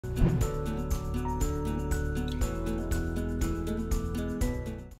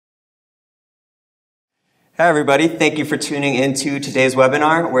Hi everybody, thank you for tuning into today's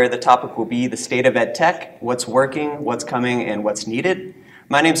webinar where the topic will be the state of EdTech, what's working, what's coming, and what's needed.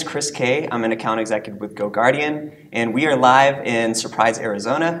 My name is Kaye. I'm an account executive with GoGuardian, and we are live in Surprise,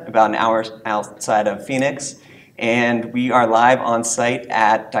 Arizona, about an hour outside of Phoenix, and we are live on site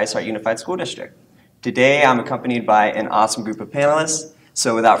at Dysart Unified School District. Today I'm accompanied by an awesome group of panelists,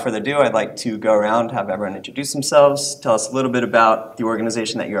 so without further ado, I'd like to go around, have everyone introduce themselves, tell us a little bit about the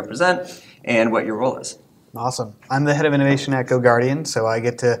organization that you represent, and what your role is. Awesome. I'm the head of innovation at GoGuardian, so I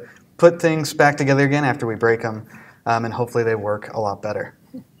get to put things back together again after we break them, and hopefully they work a lot better.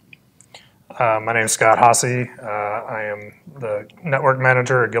 My name is Scott Haase. I am the network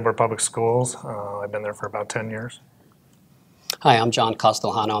manager at Gilbert Public Schools. I've been there for about 10 years. Hi, I'm John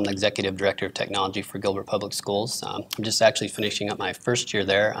Castelhano. I'm the Executive Director of Technology for Gilbert Public Schools. I'm just actually finishing up my first year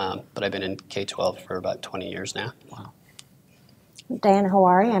there, but I've been in K-12 for about 20 years now. Wow. Diana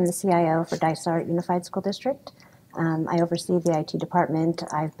Hawari. I'm the CIO for Dysart Unified School District. I oversee the IT department.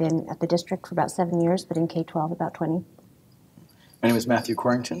 I've been at the district for about 7 years, but in K-12 about 20. My name is Matthew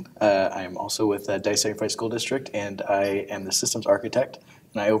Corrington. I am also with Dysart Unified School District, and I am the systems architect,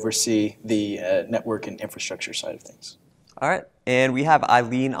 and I oversee the network and infrastructure side of things. All right, and we have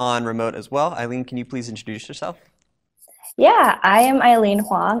Eileen on remote as well. Eileen, can you please introduce yourself? Yeah, I am Eileen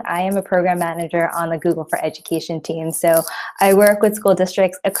Huang. I am a program manager on the Google for Education team. So I work with school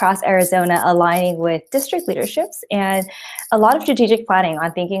districts across Arizona, aligning with district leaderships and a lot of strategic planning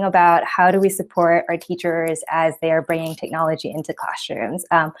on thinking about how do we support our teachers as they are bringing technology into classrooms.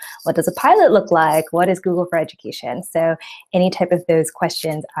 What does a pilot look like? What is Google for Education? So any type of those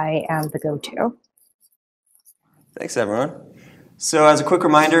questions, I am the go-to. Thanks, everyone. So as a quick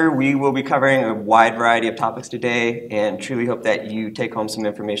reminder, we will be covering a wide variety of topics today and truly hope that you take home some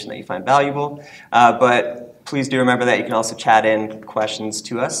information that you find valuable. But please do remember that you can also chat in questions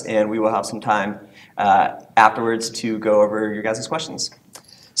to us, and we will have some time afterwards to go over your guys' questions.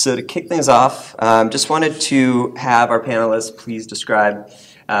 So to kick things off, just wanted to have our panelists please describe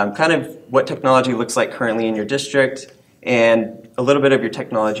kind of what technology looks like currently in your district and a little bit of your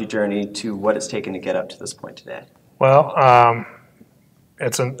technology journey to what it's taken to get up to this point today. Well,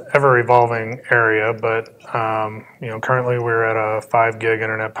 it's an ever-evolving area, but currently we're at a 5 gig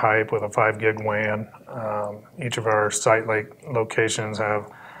internet pipe with a 5 gig WAN. Each of our site locations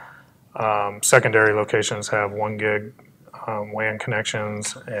have secondary locations have 1 gig WAN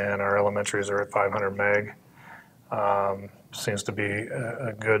connections, and our elementaries are at 500 meg. Seems to be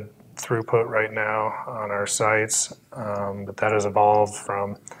a good throughput right now on our sites, but that has evolved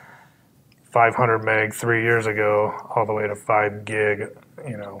from 500 meg 3 years ago all the way to 5 gig,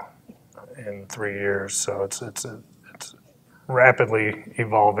 in 3 years. So it's rapidly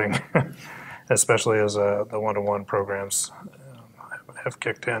evolving, especially as the one-to-one programs have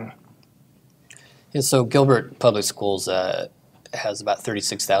kicked in. And so Gilbert Public Schools has about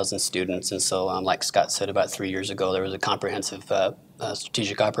 36,000 students, and so like Scott said, about 3 years ago there was a comprehensive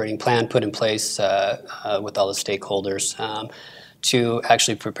strategic operating plan put in place with all the stakeholders to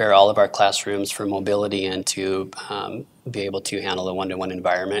actually prepare all of our classrooms for mobility and to be able to handle a one-to-one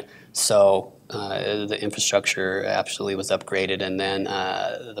environment. So the infrastructure absolutely was upgraded, and then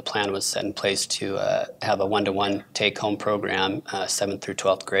the plan was set in place to have a one-to-one take-home program, 7th through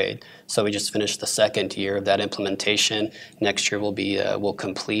 12th grade. So we just finished the second year of that implementation. Next year we'll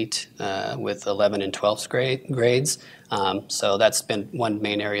complete with 11th and 12th grades. So that's been one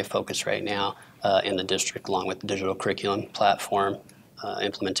main area of focus right now in the district, along with the digital curriculum platform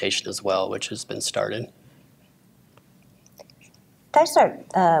implementation as well, which has been started. Dysart,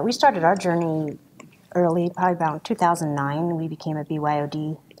 we started our journey early, probably around 2009. We became a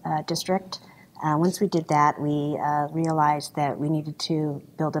BYOD district. Once we did that, we realized that we needed to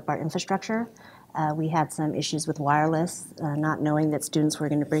build up our infrastructure. We had some issues with wireless, not knowing that students were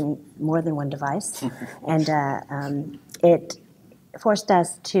going to bring more than one device. And it forced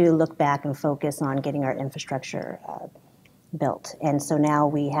us to look back and focus on getting our infrastructure built. And so now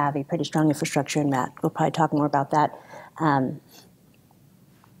we have a pretty strong infrastructure, and Matt will probably talk more about that.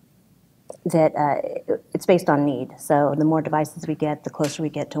 It's based on need. So the more devices we get, the closer we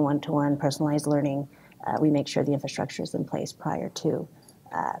get to one-to-one personalized learning. We make sure the infrastructure is in place prior to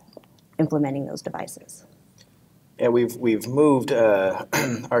implementing those devices. Yeah, we've moved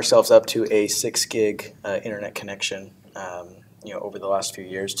ourselves up to a 6 gig internet connection over the last few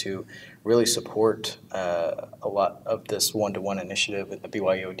years to really support a lot of this one-to-one initiative, the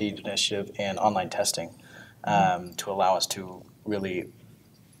BYOD initiative, and online testing to allow us to really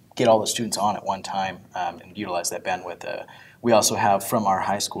get all the students on at one time and utilize that bandwidth. We also have from our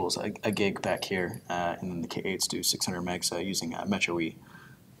high schools a gig back here, and then the K-8s do 600 megs using Metro E.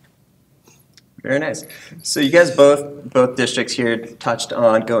 Very nice. So you guys both districts here touched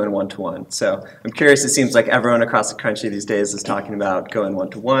on going one-to-one. So I'm curious, it seems like everyone across the country these days is talking about going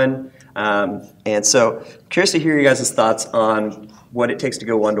one-to-one. And so curious to hear you guys' thoughts on what it takes to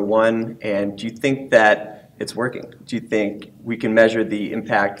go one-to-one, and do you think that it's working? Do you think we can measure the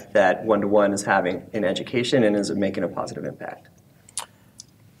impact that one-to-one is having in education, and is it making a positive impact?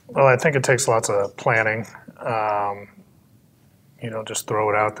 Well, I think it takes lots of planning. Just throw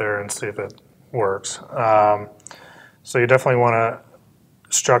it out there and see if it works. So you definitely want to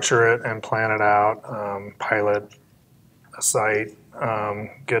structure it and plan it out, pilot a site,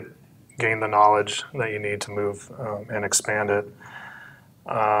 gain the knowledge that you need to move and expand it.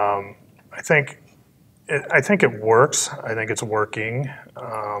 I think it works. I think it's working.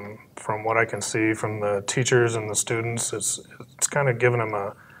 From what I can see from the teachers and the students, it's kind of given them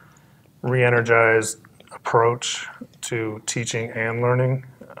a re-energized approach to teaching and learning.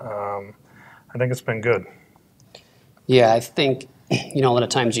 I think it's been good. Yeah, I think, a lot of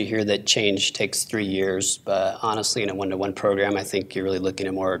times you hear that change takes 3 years, but honestly, in a one-to-one program, I think you're really looking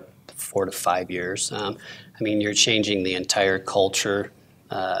at more 4 to 5 years. You're changing the entire culture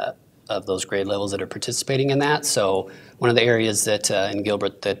of those grade levels that are participating in that. So one of the areas that in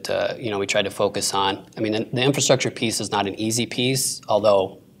Gilbert that we try to focus on, the infrastructure piece is not an easy piece,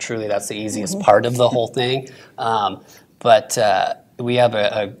 although truly that's the easiest part of the whole thing. But we have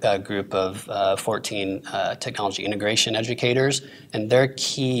a group of 14 technology integration educators, and they're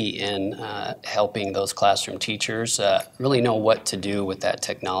key in helping those classroom teachers really know what to do with that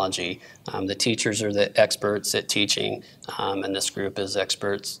technology. The teachers are the experts at teaching, and this group is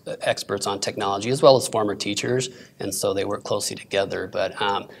experts on technology as well as former teachers, and so they work closely together. But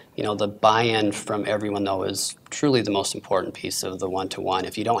the buy-in from everyone, though, is truly the most important piece of the one-to-one.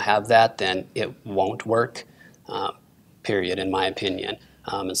 If you don't have that, then it won't work. Period, in my opinion.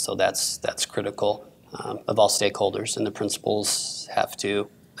 And so that's critical of all stakeholders, and the principals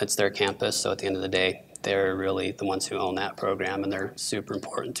it's their campus, so at the end of the day, they're really the ones who own that program, and they're super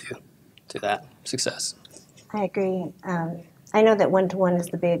important to that success. I agree. I know that one-to-one is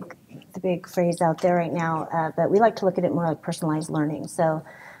the big phrase out there right now, but we like to look at it more like personalized learning. So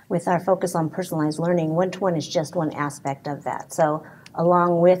with our focus on personalized learning, one-to-one is just one aspect of that. So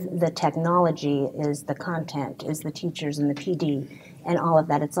along with the technology is the content, is the teachers and the PD, and all of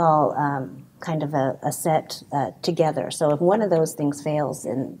that. It's all kind of a set together. So if one of those things fails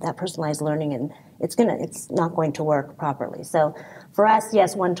in that personalized learning, and it's not going to work properly. So for us,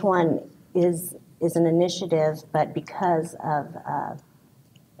 yes, one-to-one is an initiative, but because of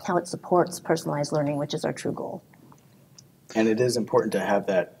how it supports personalized learning, which is our true goal. And it is important to have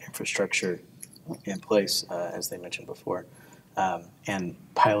that infrastructure in place, as they mentioned before. And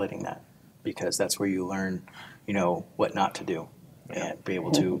piloting that, because that's where you learn, what not to do, and be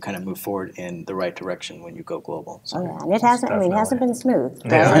able to kind of move forward in the right direction when you go global. So. Oh yeah, and it hasn't been smooth.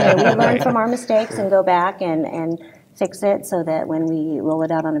 Yeah. We learn from our mistakes and go back and fix it so that when we roll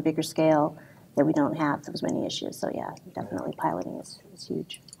it out on a bigger scale, that we don't have those many issues. So yeah, definitely piloting is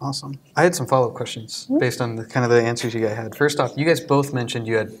huge. Awesome. I had some follow-up questions based on the answers you guys had. First off, you guys both mentioned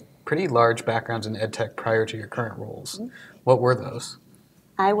you had pretty large backgrounds in EdTech prior to your current roles. What were those?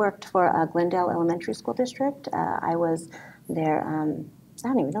 I worked for Glendale Elementary School District. I was their, I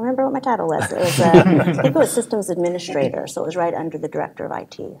don't even remember what my title was. It was I think it was Systems Administrator, so it was right under the Director of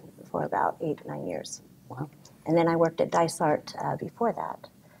IT for about 8 or 9 years. Wow. And then I worked at Dysart before that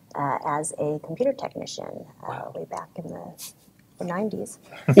as a computer technician way back in the 90s.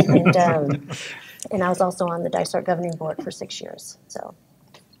 And I was also on the Dysart Governing Board for 6 years. So.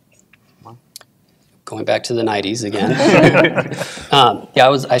 Going back to the 90s again.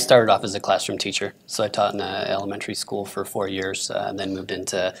 I started off as a classroom teacher. So I taught in an elementary school for 4 years, and then moved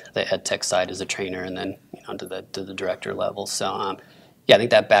into the EdTech side as a trainer, and then to the director level. So I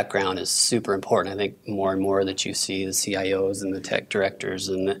think that background is super important. I think more and more that you see the CIOs and the tech directors,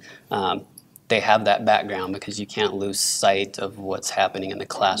 and they have that background, because you can't lose sight of what's happening in the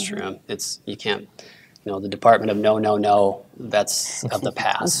classroom. You can't. The Department of No, that's of the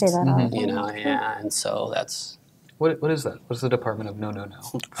past. Say that and so that's. What is that? What's the Department of No?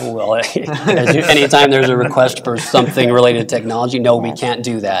 Well, anytime there's a request for something related to technology, no, we can't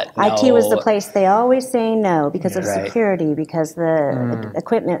do that. No. IT was the place they always say no because of security, because the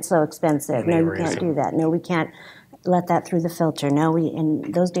equipment's so expensive. No, you can't do that. No, we can't let that through the filter. No,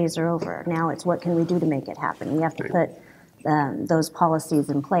 and those days are over. Now it's what can we do to make it happen? We have to put those policies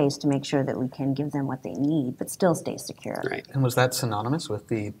in place to make sure that we can give them what they need, but still stay secure. Right. And was that synonymous with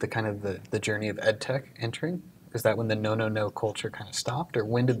the kind of the journey of EdTech entering? Is that when the no culture kind of stopped, or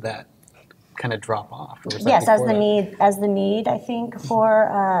when did that kind of drop off? Or was that Yes, as before that? the need, I think,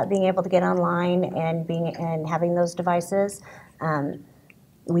 for being able to get online and having those devices,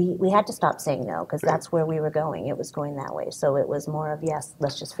 we had to stop saying no because that's where we were going. It was going that way. So it was more of, yes,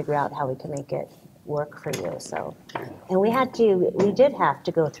 let's just figure out how we can make it work for you. So, and we did have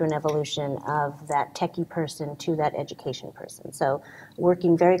to go through an evolution of that techie person to that education person. So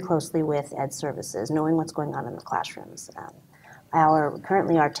working very closely with ed services, knowing what's going on in the classrooms.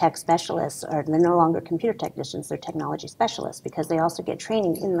 Currently our tech specialists they're no longer computer technicians, they're technology specialists because they also get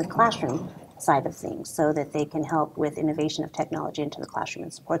training in the classroom side of things so that they can help with innovation of technology into the classroom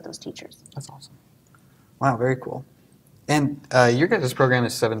and support those teachers. That's awesome. Wow, very cool. And your guys' program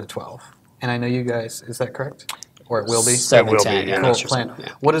is 7 to 12. And I know you guys, is that correct? Or it will be? 7, It will 10, be, yeah, yeah. next year, Plan. so,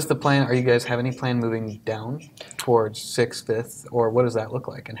 yeah. What is the plan? Are you guys have any plan moving down towards 6th, 5th, or what does that look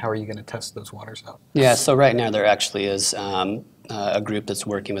like? And how are you going to test those waters out? Yeah, so right now there actually is a group that's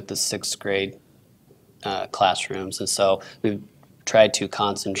working with the 6th grade classrooms. And so we've tried to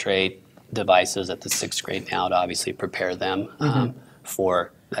concentrate devices at the 6th grade now to obviously prepare them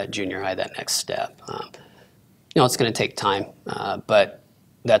for that junior high, that next step. It's going to take time, but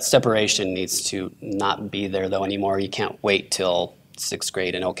that separation needs to not be there though anymore. You can't wait till 6th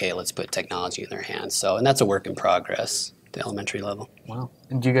grade and okay, let's put technology in their hands. So, and that's a work in progress, the elementary level. Wow.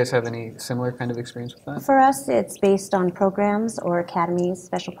 And do you guys have any similar kind of experience with that? For us, it's based on programs or academies,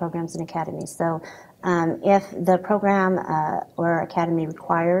 special programs and academies. So if the program or academy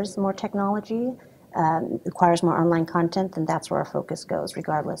requires more technology, requires more online content, then that's where our focus goes,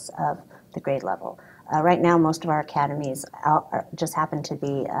 regardless of the grade level. Right now, most of our academies just happen to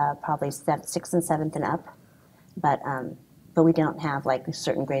be probably 6th and 7th and up, but we don't have like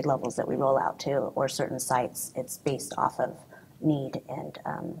certain grade levels that we roll out to or certain sites. It's based off of need and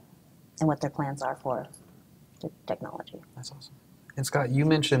what their plans are for the technology. That's awesome. And Scott, you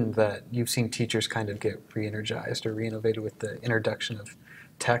mentioned that you've seen teachers kind of get re-energized or re-innovated with the introduction of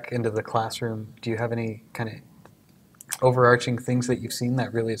tech into the classroom. Do you have any kind of overarching things that you've seen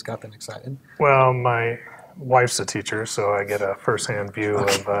that really has got them excited? Well, my wife's a teacher, so I get a firsthand view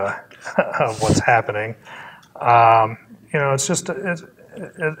of what's happening. It's just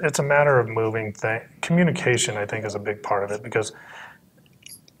it's a matter of moving things. Communication, I think, is a big part of it because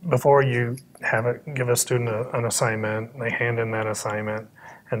before you give a student an assignment, they hand in that assignment,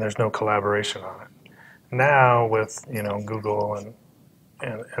 and there's no collaboration on it. Now with Google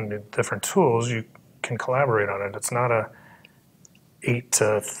and the different tools, you can collaborate on it. It's not a 8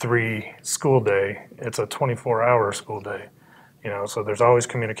 to 3 school day. It's a 24-hour school day. So there's always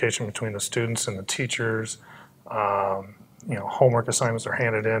communication between the students and the teachers. Homework assignments are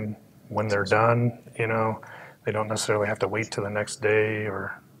handed in when they're done. They don't necessarily have to wait till the next day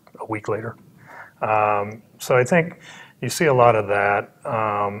or a week later. So I think you see a lot of that.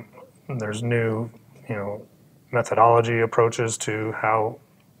 There's new, methodology approaches to how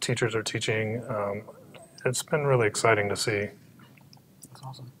teachers are teaching. It's been really exciting to see. That's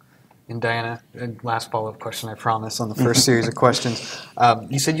awesome. And Diana, last follow-up question, I promise, on the first series of questions.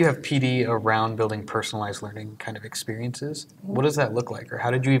 You said you have PD around building personalized learning kind of experiences. What does that look like, or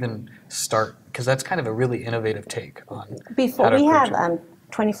how did you even start? Because that's kind of a really innovative take on Before how to we approach have it.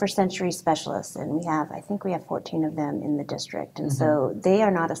 21st century specialists, and I think we have 14 of them in the district, and so they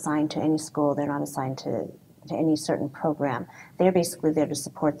are not assigned to any school. They're not assigned to any certain program. They're basically there to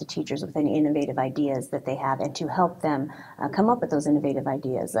support the teachers with any innovative ideas that they have and to help them come up with those innovative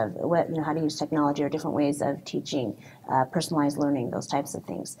ideas of how to use technology or different ways of teaching, personalized learning, those types of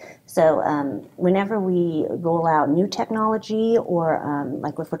things. So whenever we roll out new technology or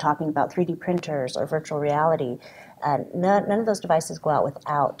like if we're talking about 3D printers or virtual reality, none of those devices go out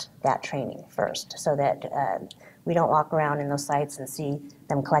without that training first, so that we don't walk around in those sites and see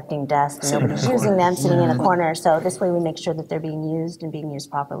them collecting dust and nobody's using them, sitting in a corner. So this way we make sure that they're being used and being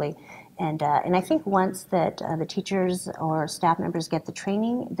used properly. And I think once that the teachers or staff members get the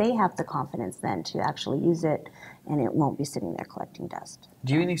training, they have the confidence then to actually use it, and it won't be sitting there collecting dust.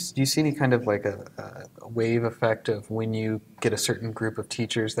 Do you see any kind of like a wave effect of when you get a certain group of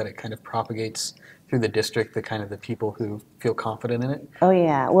teachers that it kind of propagates through the district, the kind of the people who feel confident in it? Oh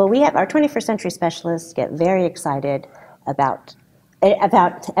yeah, well we have our 21st century specialists get very excited about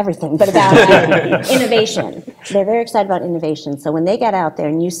everything, but about innovation. They're very excited about innovation. So when they get out there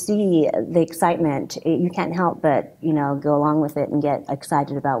and you see the excitement, you can't help but go along with it and get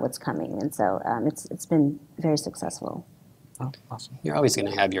excited about what's coming. And so it's been very successful. Oh, awesome. You're always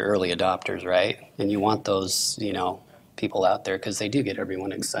going to have your early adopters, right? And you want those, people out there because they do get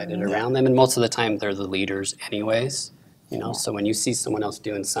everyone excited around them. And most of the time they're the leaders anyways, So when you see someone else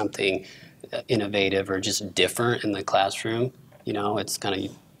doing something innovative or just different in the classroom, it's kind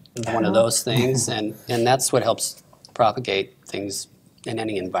of, one of those things, and that's what helps propagate things in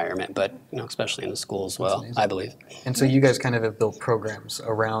any environment, but especially in the school as well, I believe. And so you guys kind of have built programs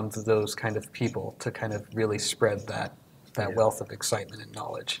around those kind of people to kind of really spread that wealth of excitement and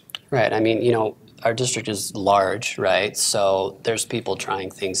knowledge. Right. I mean, our district is large, right? So there's people trying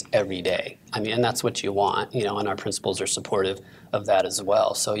things every day. I mean, and that's what you want, and our principals are supportive of that as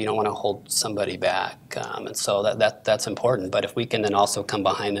well. So you don't want to hold somebody back, and so that's important. But if we can then also come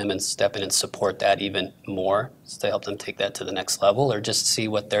behind them and step in and support that even more, to help them take that to the next level, or just see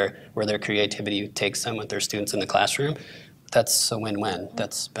where their creativity takes them with their students in the classroom, that's a win-win.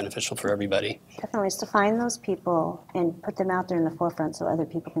 That's beneficial for everybody. Definitely, is to find those people and put them out there in the forefront so other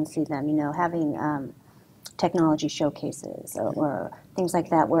people can see them. Having technology showcases or things like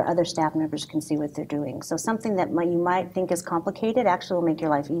that where other staff members can see what they're doing. So something that you might think is complicated actually will make your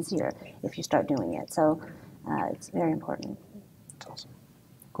life easier if you start doing it. So it's very important. That's awesome.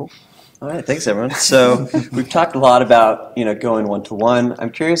 Cool. All right, thanks everyone. So we've talked a lot about going one-to-one.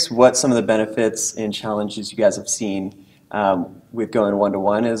 I'm curious what some of the benefits and challenges you guys have seen with going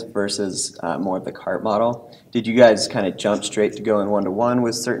one-to-one is versus more of the CART model. Did you guys kind of jump straight to going one-to-one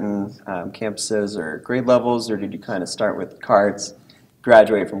with certain campuses or grade levels, or did you kind of start with CARTs,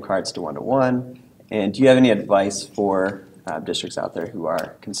 graduate from CARTs to one-to-one? And do you have any advice for districts out there who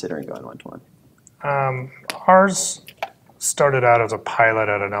are considering going one-to-one? Ours started out as a pilot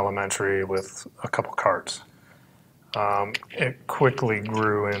at an elementary with a couple CARTs. It quickly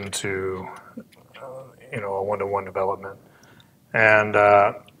grew into a one-to-one development. And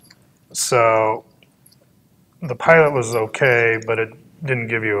so the pilot was okay, but it didn't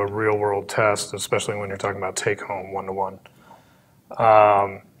give you a real-world test, especially when you're talking about take-home one-to-one.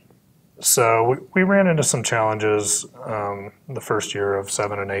 So we ran into some challenges the first year of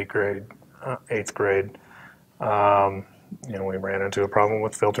 7th and 8th grade. We ran into a problem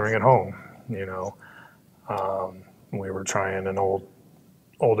with filtering at home. We were trying an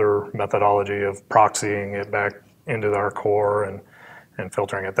older methodology of proxying it back into our core and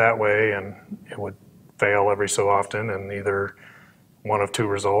filtering it that way, and it would fail every so often, and either one of two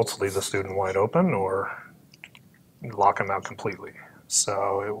results, leave the student wide open or lock them out completely.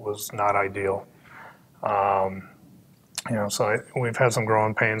 So it was not ideal. We've had some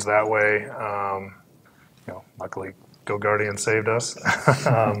growing pains that way. Luckily GoGuardian saved us.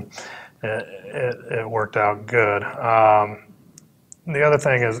 It worked out good. The other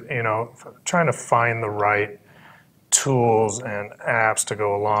thing is, trying to find the right tools and apps to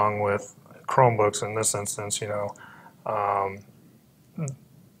go along with Chromebooks in this instance.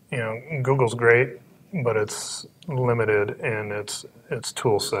 Google's great, but it's limited in its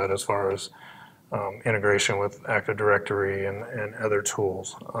tool set as far as integration with Active Directory and other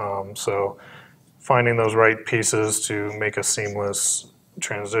tools. So finding those right pieces to make a seamless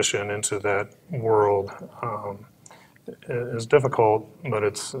transition into that world is difficult, but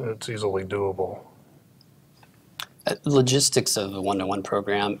it's easily doable. Logistics of a one-to-one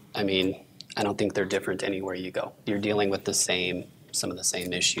program, I don't think they're different anywhere you go. You're dealing with some of the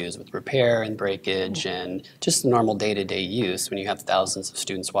same issues with repair and breakage and just normal day-to-day use. When you have thousands of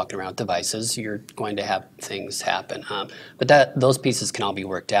students walking around with devices, you're going to have things happen. But those pieces can all be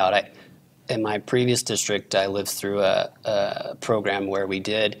worked out. In my previous district, I lived through a program where we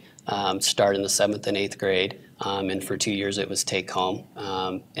did start in the 7th and 8th grade, and for 2 years it was take home.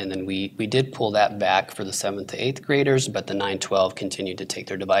 And then we did pull that back for the 7th to 8th graders, but the 9-12 continued to take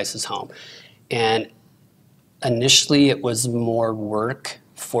their devices home. And initially it was more work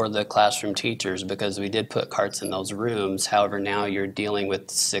for the classroom teachers because we did put carts in those rooms. However, now you're dealing with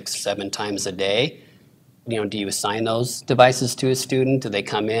 6-7 times a day. Do you assign those devices to a student? Do they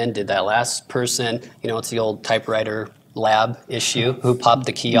come in? Did that last person, it's the old typewriter lab issue, who popped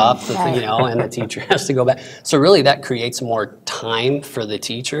the key off, and the teacher has to go back. So really that creates more time for the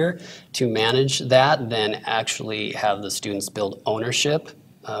teacher to manage that than actually have the students build ownership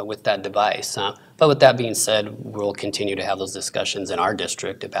with that device. But with that being said, we'll continue to have those discussions in our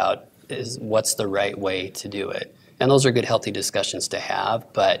district about what's the right way to do it. And those are good, healthy discussions to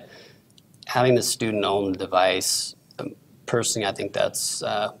have, but having the student own the device, personally, I think that's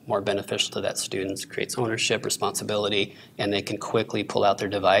more beneficial to that student. Creates ownership, responsibility, and they can quickly pull out their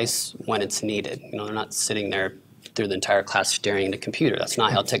device when it's needed. They're not sitting there through the entire class staring at a computer. That's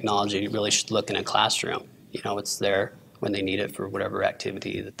not how technology really should look in a classroom. It's there when they need it for whatever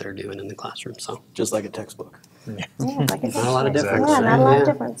activity that they're doing in the classroom. So Just like a textbook. Yeah, like not a lot of difference. Yeah, not a lot of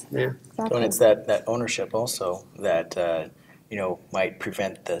difference. Yeah. Exactly. And it's that ownership also that might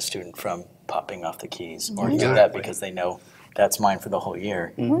prevent the student from popping off the keys or do that because they know that's mine for the whole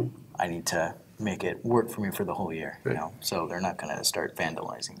year. I need to make it work for me for the whole year, you know. So they're not going to start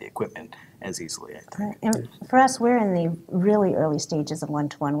vandalizing the equipment as easily, I think. And for us, we're in the really early stages of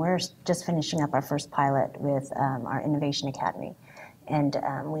one-to-one. We're just finishing up our first pilot with our Innovation Academy. And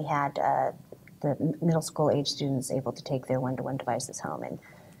we had the middle school age students able to take their one-to-one devices home. And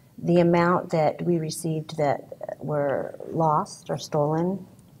the amount that we received that were lost or stolen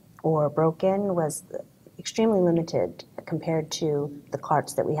or broken was extremely limited compared to the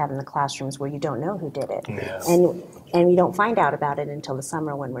carts that we have in the classrooms where you don't know who did it. Yes. And you don't find out about it until the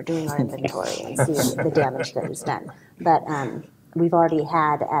summer when we're doing our inventory and see the damage that was done. But we've already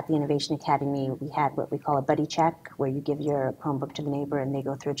had at the Innovation Academy, we had what we call a buddy check, where you give your Chromebook to the neighbor and they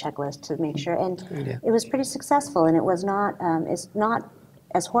go through a checklist to make sure. And it was pretty successful, and it was not, it's not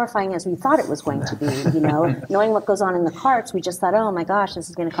as horrifying as we thought it was going to be, you know. Knowing what goes on in the carts, we just thought, oh my gosh, this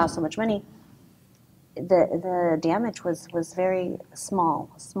is going to cost so much money. The damage was very small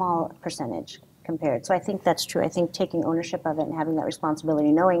percentage compared. So I think that's true. I think taking ownership of it and having that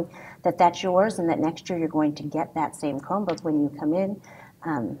responsibility, knowing that that's yours and that next year you're going to get that same Chromebook when you come in,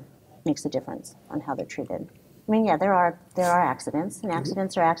 makes a difference on how they're treated. I mean, yeah, there are accidents, and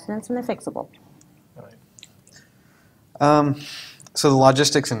accidents are accidents, and they're fixable. So the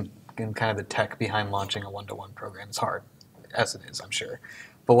logistics and kind of the tech behind launching a one-to-one program is hard, as it is, I'm sure.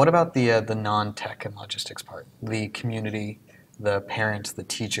 But what about the non-tech and logistics part? The community, the parents, the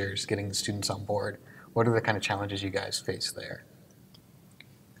teachers, getting the students on board. What are the kind of challenges you guys face there?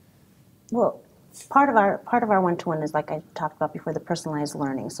 Well, part of our one-to-one is, like I talked about before, the personalized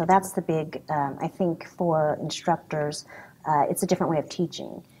learning. So that's the big, I think for instructors, it's a different way of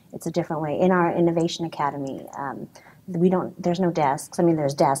teaching. It's a different way. In our Innovation Academy, there's no desks. I mean,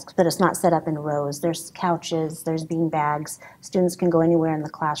 there's desks, but it's not set up in rows. There's couches, there's bean bags. Students can go anywhere in the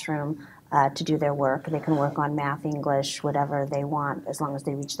classroom to do their work. They can work on math, English, whatever they want, as long as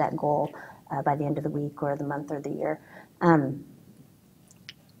they reach that goal by the end of the week or the month or the year.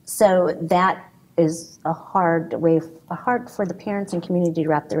 So that is hard for the parents and community to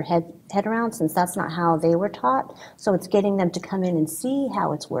wrap their head around, since that's not how they were taught. So it's getting them to come in and see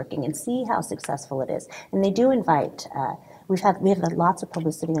how it's working and see how successful it is. And they do invite, we have had lots of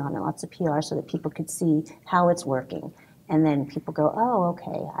publicity on it, lots of PR, so that people could see how it's working. And then people go, oh,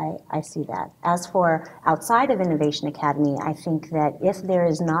 okay, I see that. As for outside of Innovation Academy, I think that if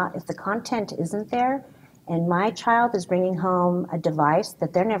the content isn't there, and my child is bringing home a device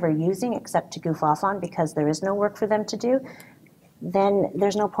that they're never using except to goof off on because there is no work for them to do, then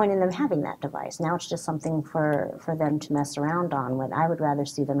there's no point in them having that device. Now it's just something for them to mess around on, when I would rather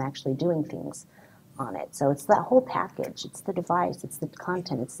see them actually doing things on it. So it's that whole package. It's the device, it's the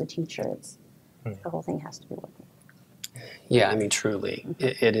content, it's the teacher, the whole thing has to be working. Yeah, I mean, truly,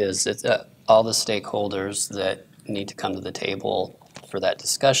 it is. It's all the stakeholders that need to come to the table for that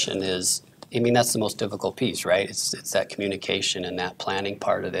discussion is, I mean, that's the most difficult piece, right? It's that communication and that planning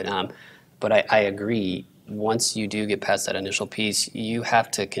part of it. But I agree, once you do get past that initial piece, you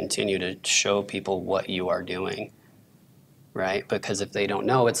have to continue to show people what you are doing, right? Because if they don't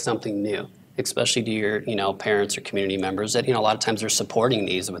know, it's something new, especially to your parents or community members that a lot of times they're supporting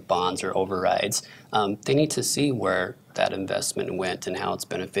these with bonds or overrides. They need to see where that investment went and how it's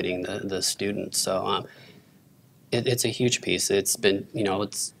benefiting the students. So it's a huge piece. It's been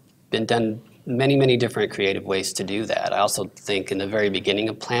done many different creative ways to do that. I also think in the very beginning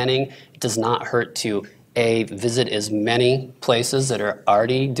of planning, it does not hurt to visit as many places that are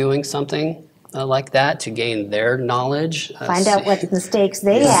already doing something like that to gain their knowledge. Find out what mistakes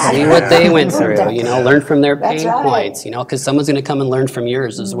they had. See what they went through, learn from their pain right. points, because someone's going to come and learn from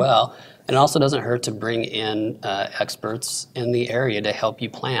yours as well. And it also doesn't hurt to bring in experts in the area to help you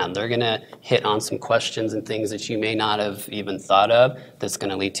plan. They're going to hit on some questions and things that you may not have even thought of that's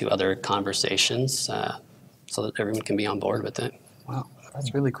going to lead to other conversations so that everyone can be on board with it. Wow,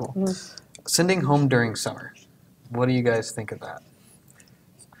 that's really cool. Sending home during summer, what do you guys think of that?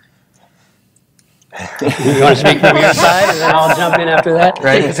 You want to speak from your side, and then I'll jump in after that?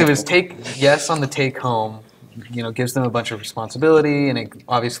 Right, because it was yes on the take home, gives them a bunch of responsibility, and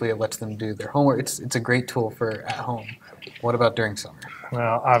obviously it lets them do their homework. It's a great tool for at home. What about during summer?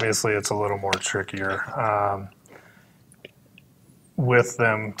 Well, obviously it's a little more trickier. With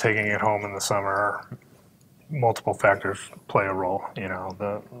them taking it home in the summer, multiple factors play a role.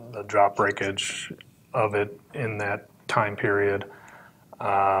 The drop breakage of it in that time period.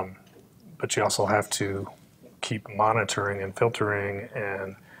 But you also have to keep monitoring and filtering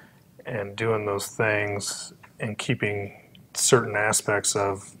and doing those things and keeping certain aspects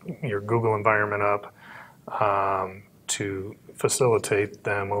of your Google environment up to facilitate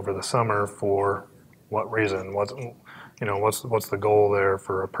them over the summer. For what reason? What's the goal there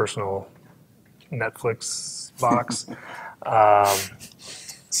for a personal Netflix box.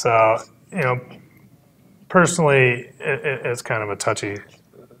 So, personally, it's kind of a touchy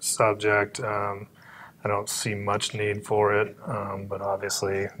subject. I don't see much need for it, but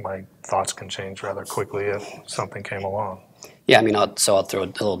obviously my thoughts can change rather quickly if something came along. Yeah, I mean, I'll throw a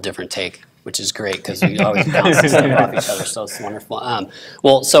little different take, which is great because we always bounce stuff off each other, so it's wonderful.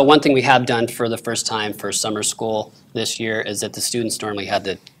 Well, so one thing we have done for the first time for summer school this year is that the students normally had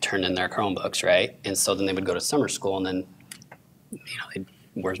to turn in their Chromebooks, right? And so then they would go to summer school and then, they'd,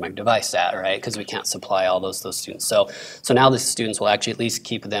 where's my device at, right? Because we can't supply all those students. So now the students will actually at least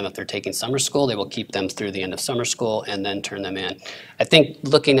keep them if they're taking summer school. They will keep them through the end of summer school and then turn them in. I think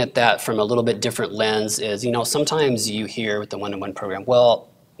looking at that from a little bit different lens is, sometimes you hear with the one-to-one program, well,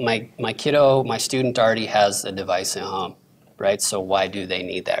 my kiddo, my student already has a device at home, right? So why do they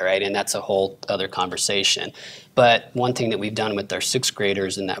need that, right? And that's a whole other conversation. But one thing that we've done with our sixth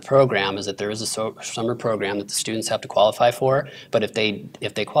graders in that program is that there is a summer program that the students have to qualify for. But if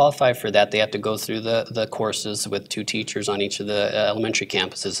they qualify for that, they have to go through the courses with 2 teachers on each of the elementary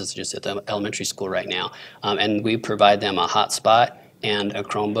campuses. It's just at the elementary school right now. And we provide them a hotspot and a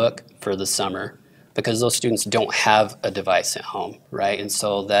Chromebook for the summer, because those students don't have a device at home, right? And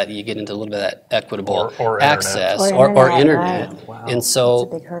so that you get into a little bit of that equitable or access internet. or internet. Right. Wow. And so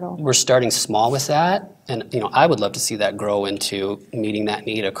That's a big hurdle. we're starting small with that. And I would love to see that grow into meeting that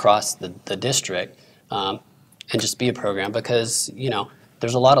need across the district, and just be a program, because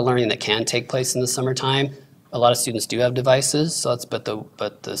there's a lot of learning that can take place in the summertime. A lot of students do have devices, so but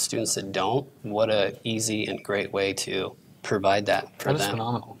the students that don't, what a easy and great way to provide that for them. That is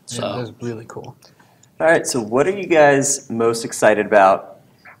phenomenal. So Yeah, that is really cool. All right, so what are you guys most excited about,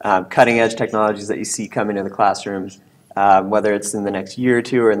 cutting edge technologies that you see coming to the classroom, whether it's in the next year or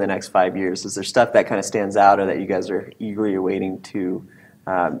two or in the next 5 years? Is there stuff that kind of stands out or that you guys are eagerly awaiting to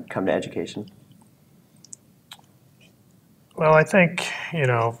come to education? Well, I think,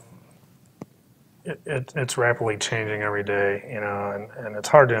 it's rapidly changing every day, and it's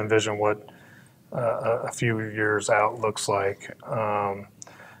hard to envision what a few years out looks like.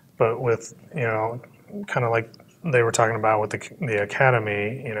 But with, kind of like they were talking about with the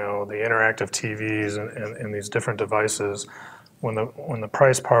academy, the interactive TVs and these different devices, when the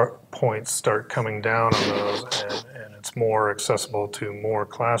price points start coming down on those and it's more accessible to more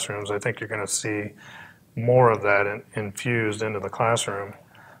classrooms, I think you're going to see more of that infused into the classroom.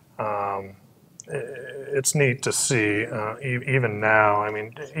 It's neat to see, even now. I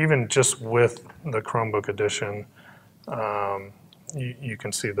mean, even just with the Chromebook edition, you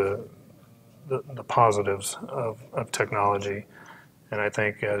can see the positives of technology. And I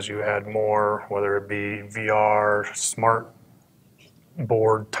think as you add more, whether it be VR, smart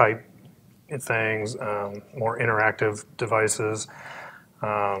board type things, more interactive devices,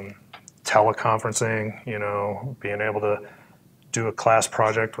 teleconferencing, being able to do a class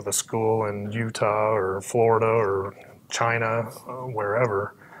project with a school in Utah or Florida or China,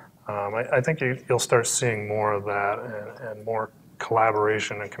 wherever. I think you'll start seeing more of that and more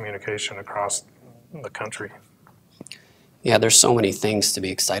collaboration and communication across the country. yeah, there's so many things to be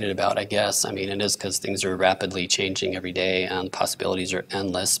excited about, I guess. I mean, it is because things are rapidly changing every day and the possibilities are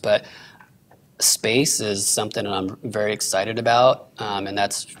endless. But space is something that I'm very excited about, and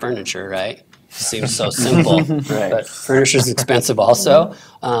that's furniture, right? Seems so simple, but furniture is expensive also.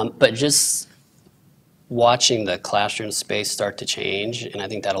 But just watching the classroom space start to change, and I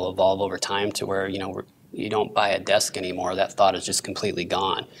think that'll evolve over time to where, you don't buy a desk anymore. That thought is just completely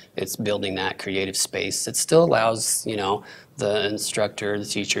gone. It's building that creative space. It still allows, the instructor, the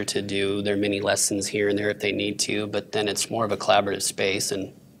teacher to do their mini lessons here and there if they need to, but then it's more of a collaborative space,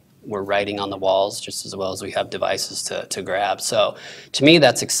 and we're writing on the walls just as well as we have devices to grab. So to me,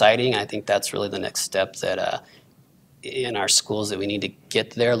 that's exciting. I think that's really the next step that in our schools that we need to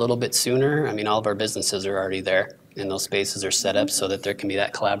get there a little bit sooner. I mean, all of our businesses are already there, and those spaces are set up so that there can be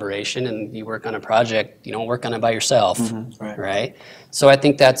that collaboration, and you work on a project, you don't work on it by yourself, right? So I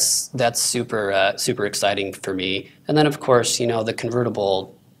think that's super super exciting for me. And then of course, the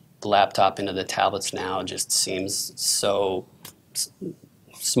convertible laptop into the tablets now just seems so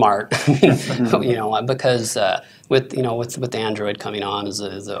smart, because with Android coming on as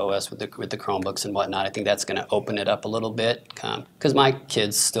the OS with the Chromebooks and whatnot, I think that's going to open it up a little bit. Because my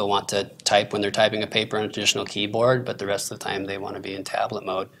kids still want to type when they're typing a paper on a traditional keyboard, but the rest of the time they want to be in tablet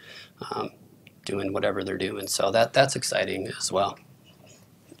mode, doing whatever they're doing. So that's exciting as well.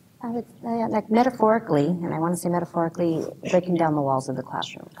 Like metaphorically, and I want to say metaphorically, breaking down the walls of the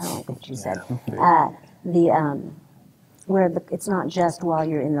classroom. I don't like what you said. Where it's not just while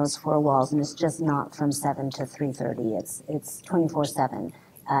you're in those 4 walls, and it's just not from 7 to 3:30. It's 24/7.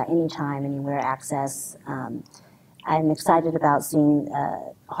 anytime, anywhere access. I'm excited about seeing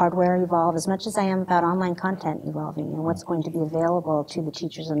hardware evolve as much as I am about online content evolving and what's going to be available to the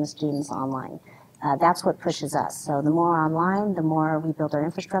teachers and the students online. That's what pushes us. So the more online, the more we build our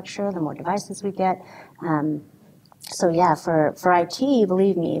infrastructure, the more devices we get. So yeah, for IT,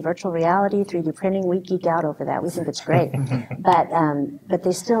 believe me, virtual reality, 3D printing, we geek out over that. We think it's great. But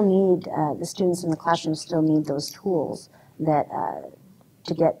they still need, the students in the classroom still need those tools that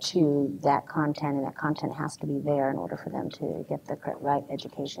to get to that content, and that content has to be there in order for them to get the right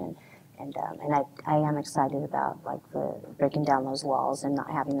education. And I am excited about like the breaking down those walls and not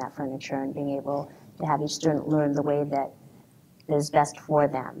having that furniture and being able to have each student learn the way that is best for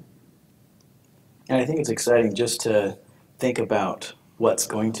them. And I think it's exciting just to think about what's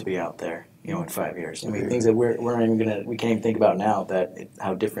going to be out there, you know, in 5 years. I mean, things that we can't even think about now,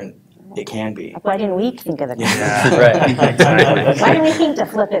 how different it can be. Why didn't we think of it? Yeah. Right. Exactly. Why didn't we think to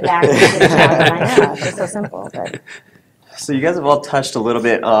flip it back? I know, it's just so simple. But. So you guys have all touched a little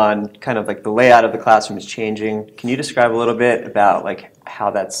bit on kind of like the layout of the classroom is changing. Can you describe a little bit about like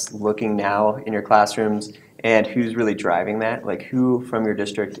how that's looking now in your classrooms and who's really driving that? Like who from your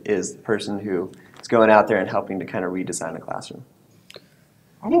district is the person who is going out there and helping to kind of redesign the classroom?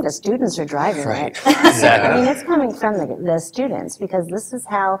 I think the students are driving Right. it. I mean, it's coming from the students because this is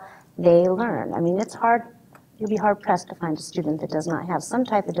how they learn. I mean, it's hard. You'll be hard-pressed to find a student that does not have some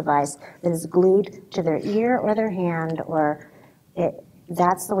type of device that is glued to their ear or their hand, or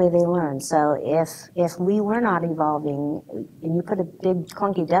that's the way they learn. So if we were not evolving, and you put a big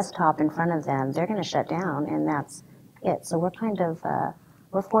clunky desktop in front of them, they're going to shut down, and that's it. So we're kind of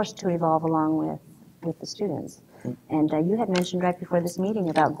we're forced to evolve along with the students. And you had mentioned right before this meeting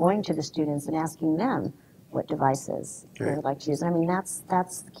about going to the students and asking them what devices they would like to use. I mean, that's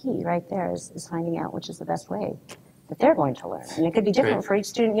the key right there is finding out which is the best way that they're going to learn. And it could be different for each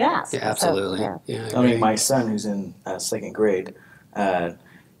student you ask. Yeah, absolutely. So, yeah. I mean, my son, who's in second grade,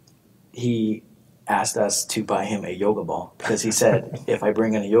 he asked us to buy him a yoga ball because he said, if I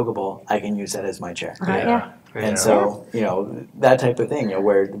bring in a yoga ball, I can use that as my chair. yeah. And so, you know, that type of thing, you know,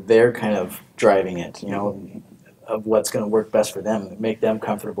 where they're kind of driving it, you know, of what's going to work best for them, make them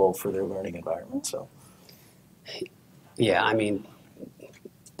comfortable for their learning environment. So. Yeah, I mean,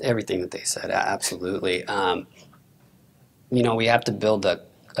 everything that they said, absolutely. You know, we have to build a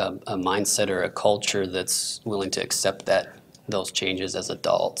mindset or a culture that's willing to accept those changes as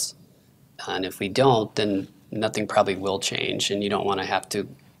adults. And if we don't, then nothing probably will change. And you don't want to have to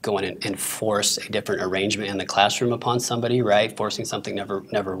go in and enforce a different arrangement in the classroom upon somebody, right? Forcing something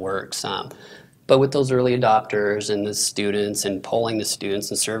never works. But with those early adopters and the students and polling the students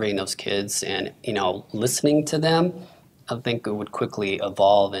and surveying those kids and, you know, listening to them, I think it would quickly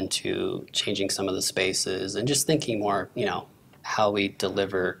evolve into changing some of the spaces and just thinking more, you know, how we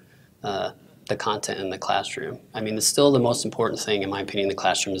deliver the content in the classroom. I mean, still the most important thing, in my opinion, in the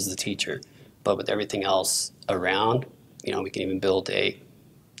classroom is the teacher. But with everything else around, you know, we can even build an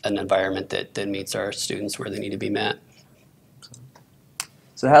environment that meets our students where they need to be met.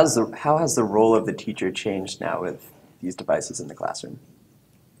 So how has the role of the teacher changed now with these devices in the classroom?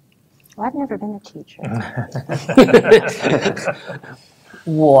 Well, I've never been a teacher.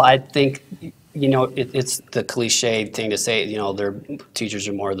 Well, I think, you know, it's the cliche thing to say, you know, teachers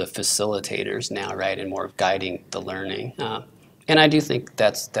are more the facilitators now, right, and more of guiding the learning. And I do think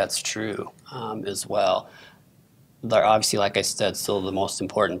that's true as well. They're obviously, like I said, still the most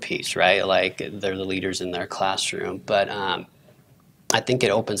important piece, right? Like, they're the leaders in their classroom. But I think it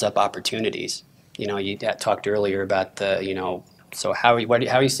opens up opportunities. You know, you talked earlier about you know, so how are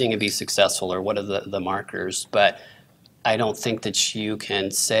you seeing it be successful, or what are the markers? But I don't think that you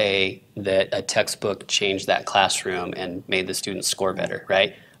can say that a textbook changed that classroom and made the students score better,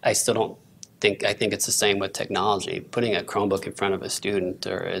 right? I think it's the same with technology. Putting a Chromebook in front of a student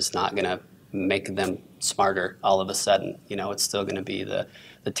is not going to make them smarter all of a sudden. You know, it's still going to be the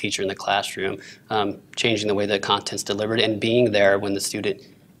teacher in the classroom, changing the way the content's delivered and being there when the student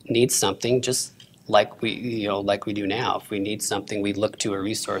needs something, just like we do now. If we need something, we look to a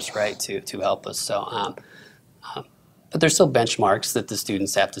resource, right, to help us. So, but there's still benchmarks that the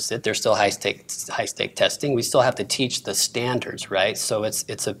students have to sit. There's still high-stake testing. We still have to teach the standards, right? So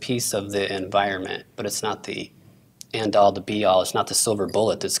it's a piece of the environment, but it's not the end-all, the be-all. It's not the silver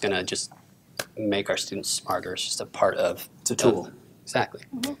bullet that's going to just make our students smarter. It's just a part of... It's a tool. Exactly.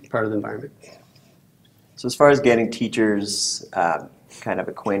 Part of the environment. So as far as getting teachers kind of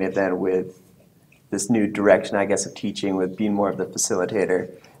acquainted then with this new direction, I guess, of teaching, with being more of the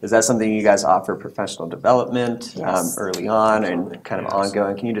facilitator, is that something you guys offer professional development early on and kind of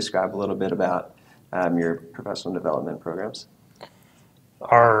ongoing? Can you describe a little bit about your professional development programs?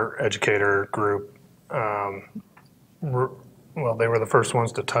 our educator group, well, they were the first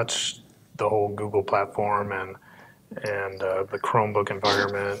ones to touch the whole Google platform and the Chromebook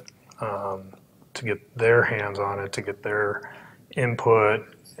environment, to get their hands on it, to get their input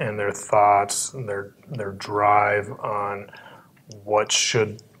and their thoughts, and their drive on what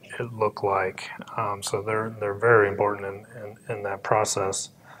should it look like. So they're very important in that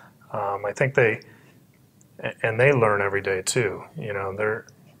process. I think they learn every day too. You know,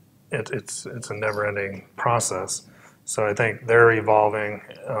 it's a never-ending process. So I think they're evolving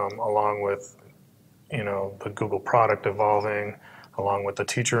along with, you know, the Google product evolving, along with the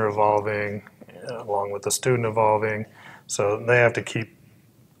teacher evolving, along with the student evolving. So they have to keep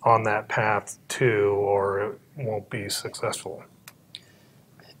on that path too, or it won't be successful.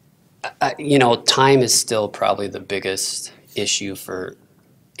 You know, time is still probably the biggest issue for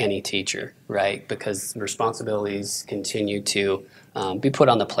any teacher, right? Because responsibilities continue to be put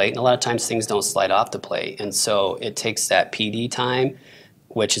on the plate, and a lot of times things don't slide off the plate. And so it takes that PD time,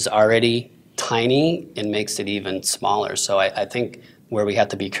 which is already tiny, and makes it even smaller. So I think where we have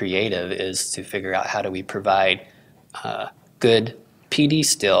to be creative is to figure out how do we provide good PD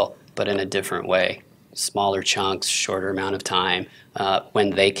still, but in a different way. Smaller chunks, shorter amount of time,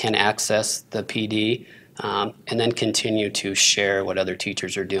 when they can access the PD, and then continue to share what other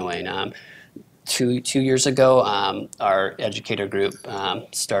teachers are doing. Two years ago, our educator group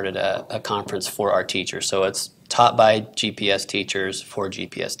started a conference for our teachers. So it's taught by GPS teachers for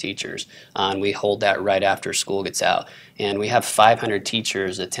GPS teachers. And we hold that right after school gets out. And we have 500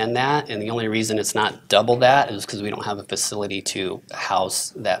 teachers attend that. And the only reason it's not double that is because we don't have a facility to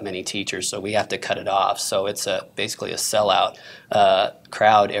house that many teachers. So we have to cut it off. So it's basically a sellout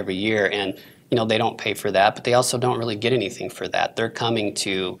crowd every year. And you know, they don't pay for that, but they also don't really get anything for that. They're coming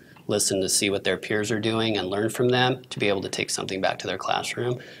to listen to see what their peers are doing and learn from them to be able to take something back to their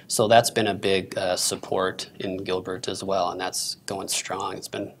classroom. So that's been a big support in Gilbert as well, and that's going strong. It's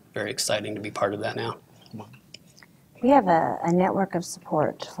been very exciting to be part of that now. We have a network of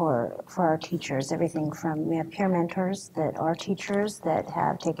support for our teachers, everything from, we have peer mentors that are teachers that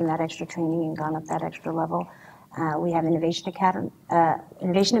have taken that extra training and gone up that extra level. We have innovation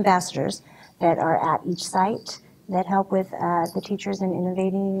ambassadors that are at each site that help with the teachers in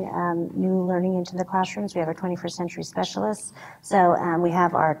innovating new learning into the classrooms. We have our 21st century specialists. So we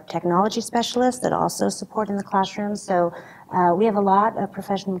have our technology specialists that also support in the classroom. So we have a lot of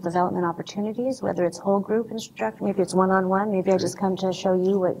professional development opportunities, whether it's whole group instruction, maybe it's one-on-one, maybe I just come to show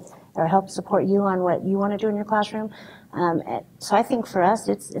you what, or help support you on what you want to do in your classroom. So I think for us,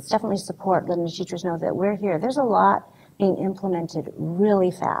 it's definitely support, letting the teachers know that we're here. There's a lot being implemented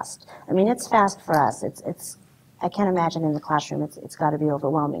really fast. I mean, it's fast for us. It's I can't imagine in the classroom, it's got to be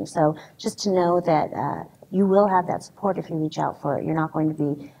overwhelming. So just to know that you will have that support if you reach out for it. You're not going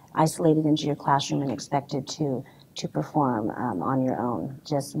to be isolated into your classroom and expected to perform on your own.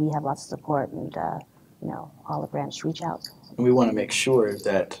 Just, we have lots of support, and you know, olive branch, reach out. And we want to make sure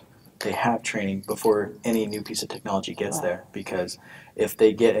that they have training before any new piece of technology gets there, because if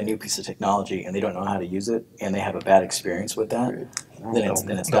they get a new piece of technology and they don't know how to use it and they have a bad experience with that, then it's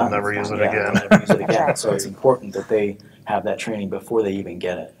They'll done. never use it Yeah, again. they'll never use it again. So it's important that they have that training before they even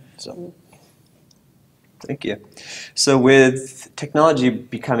get it. So. Thank you. So with technology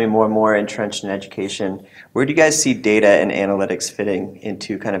becoming more and more entrenched in education, where do you guys see data and analytics fitting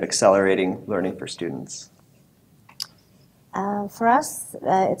into kind of accelerating learning for students? For us,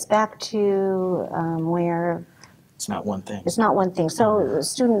 it's back to where It's not one thing. it's not one thing. So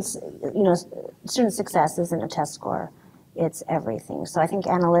students, you know, student success isn't a test score. It's everything. So I think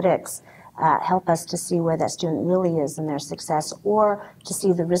analytics help us to see where that student really is in their success, or to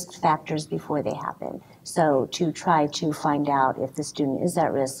see the risk factors before they happen. So to try to find out if the student is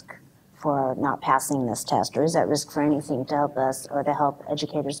at risk for not passing this test, or is at risk for anything, to help us, or to help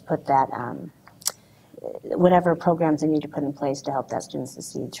educators put that whatever programs they need to put in place to help that student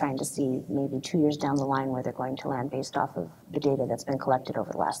succeed, trying to see maybe 2 years down the line where they're going to land based off of the data that's been collected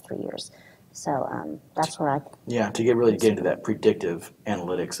over the last 3 years. So that's where I... Yeah, to get into that predictive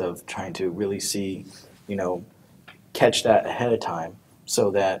analytics of trying to really see, you know, catch that ahead of time,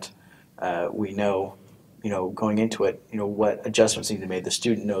 so that we know, you know, going into it, you know, what adjustments need to be made. The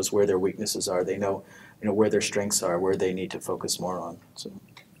student knows where their weaknesses are. They know, you know, where their strengths are, where they need to focus more on. So.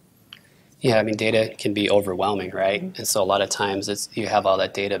 Yeah, I mean, data can be overwhelming, right? And so a lot of times you have all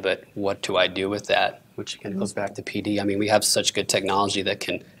that data, but what do I do with that? Which again goes back to PD. I mean, we have such good technology that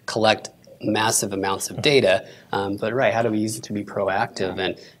can collect massive amounts of data, but right, how do we use it to be proactive?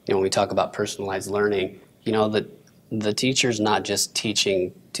 And you know, when we talk about personalized learning, you know, the teacher's not just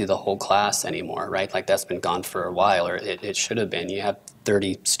teaching to the whole class anymore, right? Like that's been gone for a while, or it should have been. You have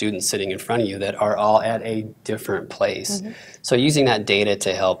 30 students sitting in front of you that are all at a different place. So using that data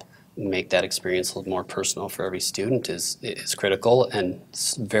to help make that experience a little more personal for every student is critical, and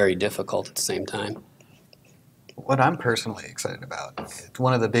it's very difficult at the same time. What I'm personally excited about,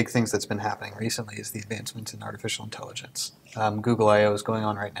 one of the big things that's been happening recently is the advancements in artificial intelligence. Google I/O is going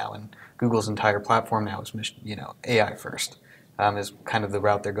on right now, and Google's entire platform now is, AI first, is kind of the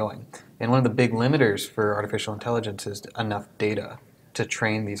route they're going. And one of the big limiters for artificial intelligence is enough data to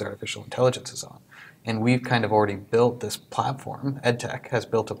train these artificial intelligences on. And we've kind of already built this platform. EdTech has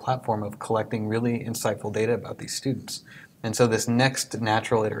built a platform of collecting really insightful data about these students. And so this next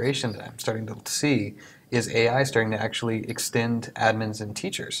natural iteration that I'm starting to see is AI starting to actually extend admins and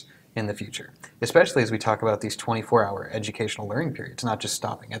teachers in the future, especially as we talk about these 24-hour educational learning periods, not just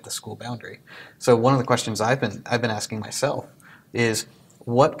stopping at the school boundary. So one of the questions I've been asking myself is,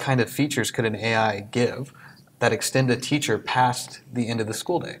 what kind of features could an AI give that extend a teacher past the end of the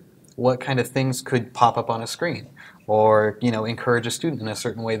school day? What kind of things could pop up on a screen, or encourage a student in a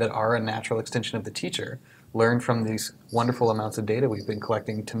certain way that are a natural extension of the teacher, learn from these wonderful amounts of data we've been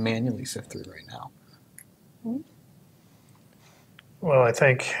collecting to manually sift through right now? Well, I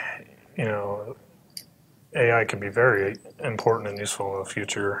think, AI can be very important and useful in the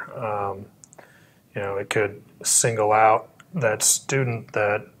future. It could single out that student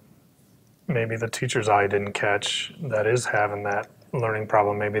that maybe the teacher's eye didn't catch that is having that learning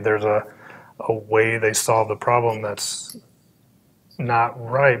problem. Maybe there's a way they solve the problem that's not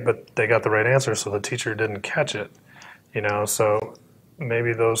right, but they got the right answer, so the teacher didn't catch it. So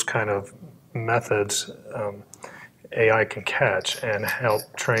maybe those kind of methods AI can catch and help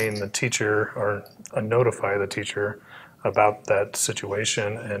train the teacher, or notify the teacher about that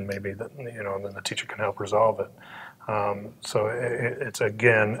situation, and maybe that, then the teacher can help resolve it. So it's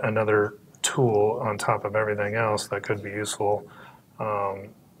again another tool on top of everything else that could be useful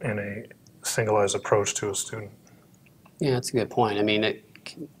in a singleized approach to a student. Yeah, that's a good point. I mean, it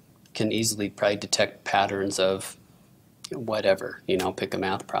can easily probably detect patterns of whatever, pick a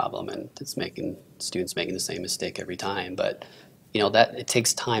math problem, and it's making students making the same mistake every time. But that it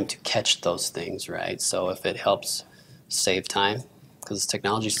takes time to catch those things, right? So if it helps save time, because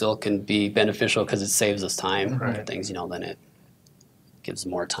technology still can be beneficial because it saves us time for things, then it gives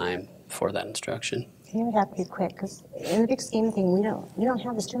more time for that instruction. You would have to be quick, because in the big scheme of things, we don't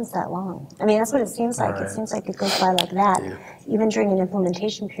have the students that long. I mean, that's what it seems like. It seems like it goes by like that. Yeah. Even during an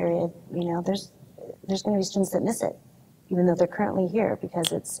implementation period, there's going to be students that miss it, even though they're currently here,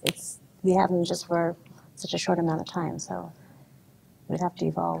 because we have them just for such a short amount of time. So it would have to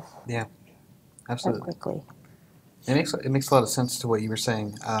evolve. Yeah, absolutely. Quickly. It makes a lot of sense to what you were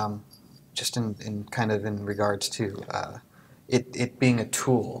saying, just in kind of in regards to it being a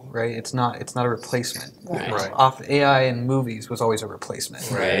tool, right? It's not a replacement. Right. Off AI in movies was always a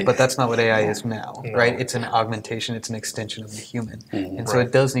replacement, right? But that's not what AI is now, right? It's an augmentation. It's an extension of the human, and so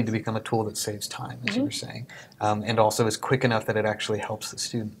it does need to become a tool that saves time, as you were saying, and also is quick enough that it actually helps the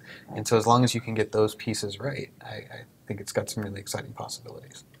student. And so as long as you can get those pieces right, I think it's got some really exciting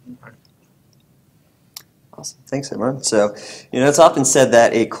possibilities. Awesome. Thanks, everyone. So, it's often said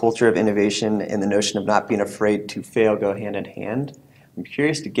that a culture of innovation and the notion of not being afraid to fail go hand in hand. I'm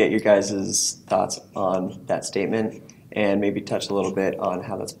curious to get your guys' thoughts on that statement, and maybe touch a little bit on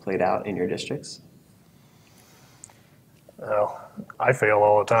how that's played out in your districts. Well, I fail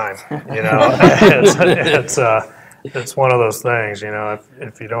all the time. It's one of those things.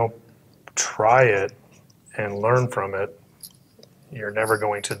 If you don't try it and learn from it, you're never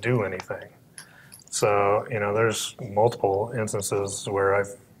going to do anything. So, there's multiple instances where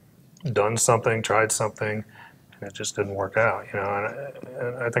I've done something, tried something, and it just didn't work out, and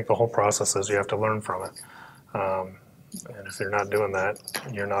I think the whole process is you have to learn from it. And if you're not doing that,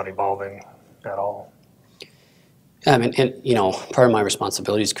 you're not evolving at all. I mean, and, part of my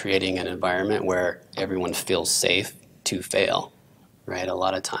responsibility is creating an environment where everyone feels safe to fail, right? A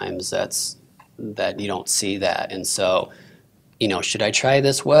lot of times that you don't see that, and so, should I try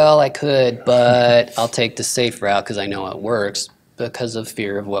this? Well, I could, but I'll take the safe route because I know it works, because of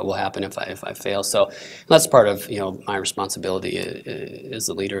fear of what will happen if I fail. So that's part of my responsibility as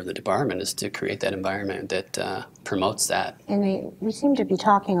the leader of the department, is to create that environment that promotes that. And we seem to be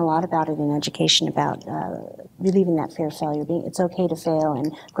talking a lot about it in education, about relieving that fear of failure. It's okay to fail,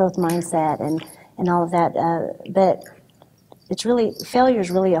 and growth mindset, and all of that. But failure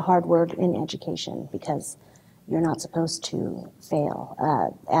is really a hard word in education, because you're not supposed to fail.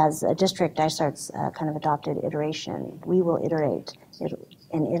 As a district, Dysart's kind of adopted iteration. We will iterate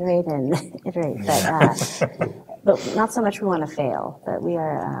and iterate and iterate. But but not so much we want to fail, but we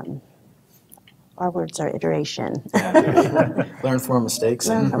are, our words are iteration. Learn from our mistakes.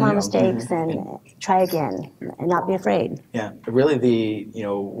 Learn from our you know, mistakes and try again and not be afraid. Yeah, but really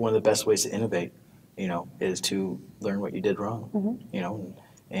one of the best ways to innovate, is to learn what you did wrong,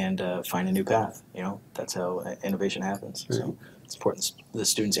 and find a new path. That's how innovation happens. So it's important the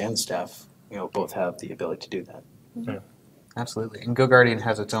students and the staff, both have the ability to do that. Yeah. Absolutely. And GoGuardian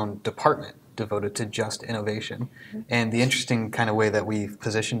has its own department devoted to just innovation. And the interesting kind of way that we've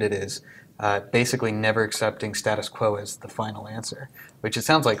positioned it is basically never accepting status quo as the final answer, which it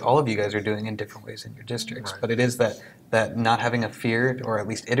sounds like all of you guys are doing in different ways in your districts. Right. But it is that not having a fear, or at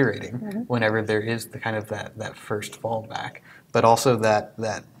least iterating whenever there is the kind of that first fallback, but also that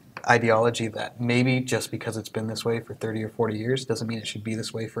ideology that maybe just because it's been this way for 30 or 40 years doesn't mean it should be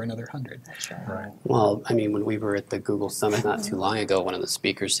this way for another 100. Right. Well, I mean, when we were at the Google Summit not too long ago, one of the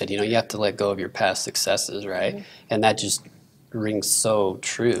speakers said, you have to let go of your past successes, right? And that just rings so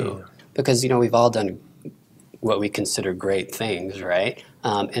true because, we've all done what we consider great things, right?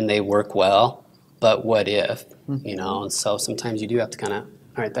 And they work well, but what if, And so sometimes you do have to kind of,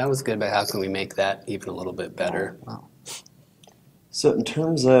 all right, that was good, but how can we make that even a little bit better? Wow. So in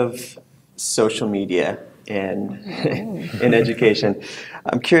terms of social media and in education,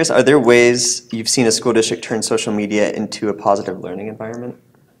 I'm curious, are there ways you've seen a school district turn social media into a positive learning environment?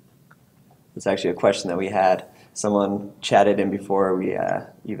 It's actually a question that we had. Someone chatted in before we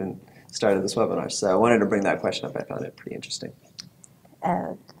even started this webinar. So I wanted to bring that question up. I found it pretty interesting.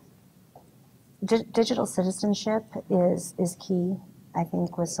 Digital citizenship is key, I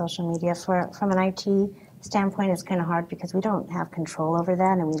think, with social media. From an IT standpoint, it's kind of hard because we don't have control over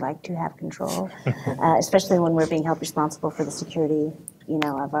that, and we like to have control, especially when we're being held responsible for the security,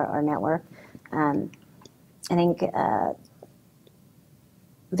 of our network. I think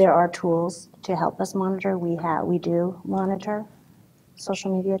there are tools to help us monitor. We do monitor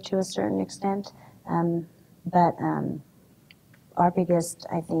social media to a certain extent, but our biggest,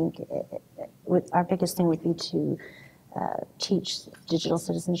 I think, our biggest thing would be to teach digital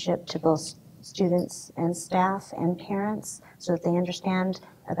citizenship to both students and staff and parents so that they understand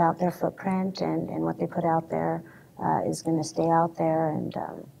about their footprint and what they put out there is going to stay out there.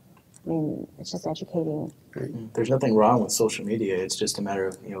 And it's just educating. There's nothing wrong with social media. It's just a matter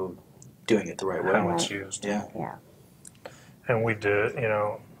of, doing it the right way. How it's used. Yeah. And we did,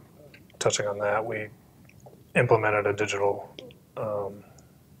 touching on that, we implemented a digital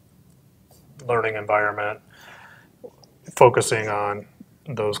learning environment focusing on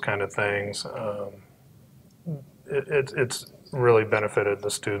those kind of things. It's really benefited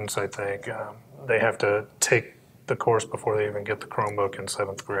the students, I think. They have to take the course before they even get the Chromebook in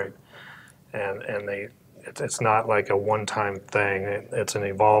 7th grade. And it's not like a one-time thing. It's an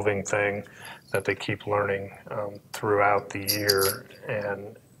evolving thing that they keep learning throughout the year.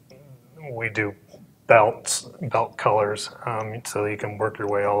 And we do belt colors, so you can work your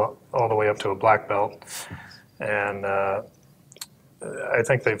way all the way up to a black belt. And I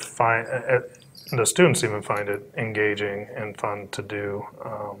think they find, the students even find it engaging and fun to do.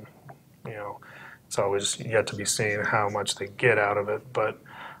 It's always yet to be seen how much they get out of it, but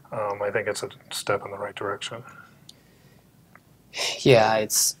I think it's a step in the right direction. Yeah,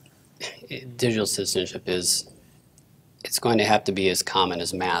 digital citizenship it's going to have to be as common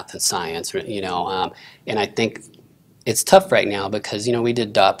as math and science, and I think it's tough right now because, we did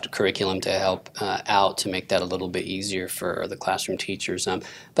adopt curriculum to help out to make that a little bit easier for the classroom teachers.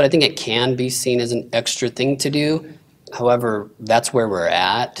 But I think it can be seen as an extra thing to do. However, that's where we're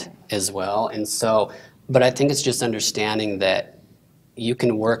at as well. And so, but I think it's just understanding that you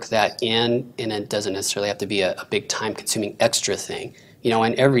can work that in and it doesn't necessarily have to be a big time-consuming extra thing.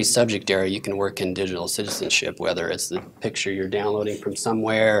 In every subject area, you can work in digital citizenship, whether it's the picture you're downloading from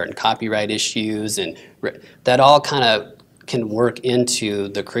somewhere and copyright issues, and that all kind of can work into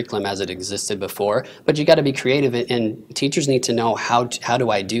the curriculum as it existed before. But you got to be creative, and teachers need to know how do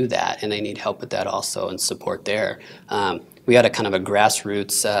I do that, and they need help with that also and support there. We had a kind of a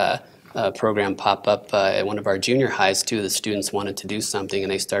grassroots program pop up at one of our junior highs too. The students wanted to do something,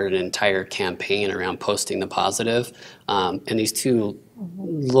 and they started an entire campaign around posting the positive. And these two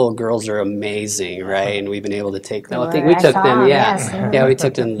little girls are amazing, right? And we've been able to take them. I think we took them, yeah, we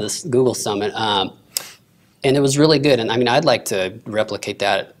took them to this Google Summit. And it was really good. And I mean, I'd like to replicate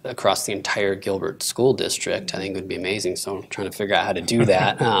that across the entire Gilbert school district. I think it would be amazing. So I'm trying to figure out how to do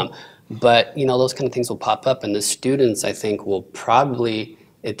that. But those kind of things will pop up, and the students, I think, will probably,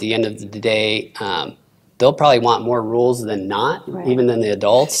 at the end of the day, they'll probably want more rules than not, even than the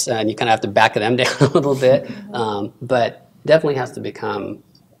adults, and you kind of have to back them down a little bit. But definitely has to become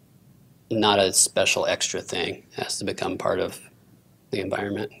not a special extra thing. It has to become part of the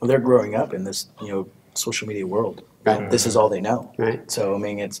environment. Well, they're growing up in this, social media world. Right. This is all they know. Right. So, I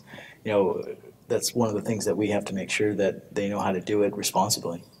mean, it's, that's one of the things that we have to make sure that they know how to do it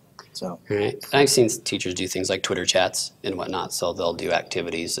responsibly. So. Right. I've seen teachers do things like Twitter chats and whatnot, so they'll do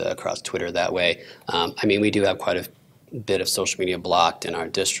activities across Twitter that way. I mean, we do have quite a bit of social media blocked in our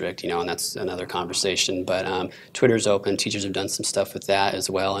district, and that's another conversation. But Twitter's open. Teachers have done some stuff with that as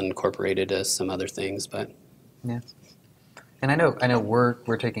well and incorporated some other things. But Yeah. And I know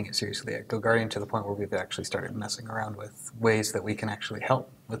we're taking it seriously at GoGuardian to the point where we've actually started messing around with ways that we can actually help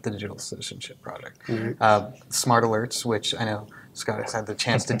with the digital citizenship project. Smart alerts, which I know Scott has had the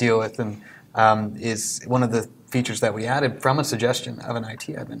chance to deal with, and is one of the features that we added from a suggestion of an IT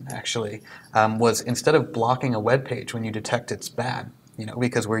admin actually, was instead of blocking a web page when you detect it's bad,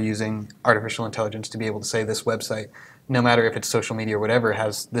 because we're using artificial intelligence to be able to say this website, no matter if it's social media or whatever,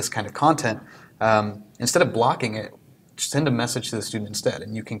 has this kind of content, instead of blocking it, send a message to the student instead,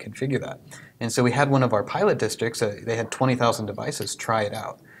 and you can configure that. And so we had one of our pilot districts, they had 20,000 devices try it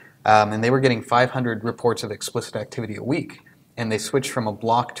out, and they were getting 500 reports of explicit activity a week, and they switched from a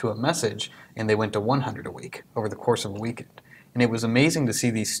block to a message, and they went to 100 a week over the course of a weekend. And it was amazing to see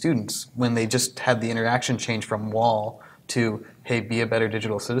these students, when they just had the interaction change from wall to, hey, be a better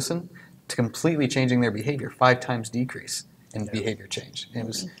digital citizen, to completely changing their behavior, 5 times decrease in behavior change. And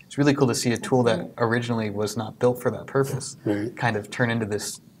it's really cool to see a tool that originally was not built for that purpose kind of turn into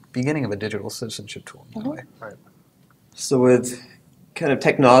this beginning of a digital citizenship tool in that way. Right. So with kind of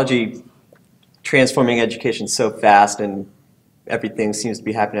technology transforming education so fast and everything seems to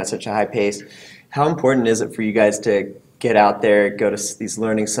be happening at such a high pace, how important is it for you guys to get out there, go to these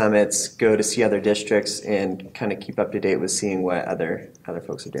learning summits, go to see other districts, and kind of keep up to date with seeing what other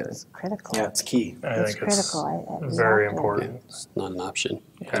folks are doing? It's critical. Yeah, it's key. I think critical. it's very important. it's not an option.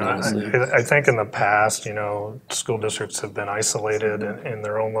 And honestly. I think in the past, school districts have been isolated in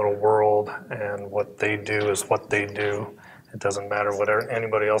their own little world, and what they do is what they do. It doesn't matter what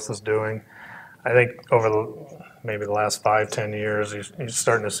anybody else is doing. I think over maybe the last 5-10 years, you're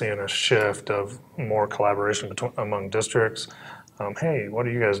starting to see a shift of more collaboration among districts. Hey, what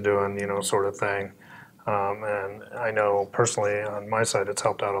are you guys doing, sort of thing. And I know personally on my side, it's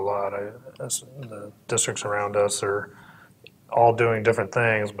helped out a lot. The districts around us are all doing different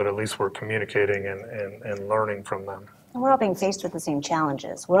things, but at least we're communicating and learning from them. And we're all being faced with the same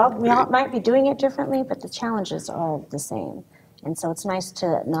challenges. We all might be doing it differently, but the challenges are the same. And so it's nice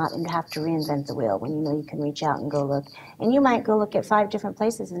to not have to reinvent the wheel when you can reach out and go look. And you might go look at 5 different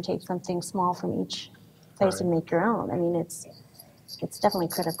places and take something small from each place and make your own. I mean, it's definitely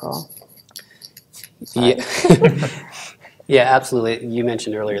critical. Yeah. Yeah, absolutely. You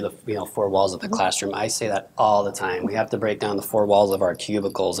mentioned earlier the 4 walls of the classroom. I say that all the time. We have to break down the 4 walls of our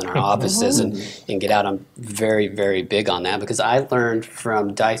cubicles and our offices and get out. I'm very, very big on that because I learned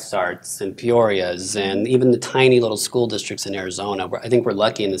from Dysarts and Peorias and even the tiny little school districts in Arizona. I think we're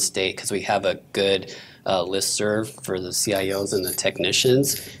lucky in the state because we have a good listserv for the CIOs and the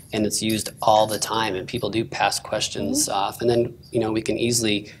technicians, and it's used all the time, and people do pass questions off, and then we can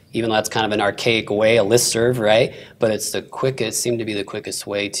easily, even though that's kind of an archaic way, a listserv, right? But it's the quickest, seemed to be the quickest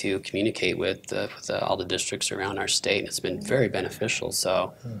way to communicate with all the districts around our state, and it's been very beneficial.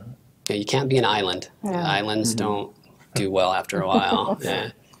 So you can't be an island. Islands don't do well after a while.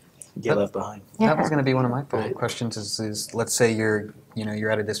 Get left behind. That was going to be one of my follow-up questions. Is let's say you're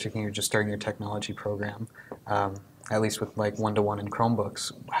at a district and you're just starting your technology program, at least with like one-to-one and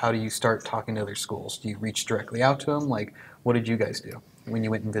Chromebooks. How do you start talking to other schools? Do you reach directly out to them? Like, what did you guys do when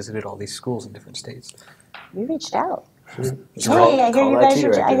you went and visited all these schools in different states? We reached out. Hey, Call I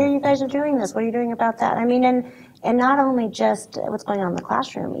hear IT you guys are doing this. What are you doing about that? I mean, and not only just what's going on in the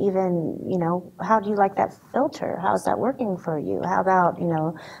classroom, even, how do you like that filter? How's that working for you? How about,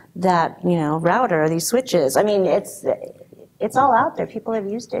 that, router, these switches? I mean, it's all out there. People have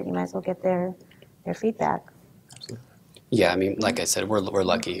used it. You might as well get their feedback. Yeah, I mean, like I said, we're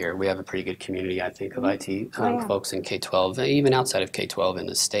lucky here. We have a pretty good community, I think, of IT folks in K-12, even outside of K-12 in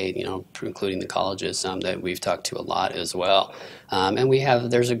the state, including the colleges that we've talked to a lot as well. And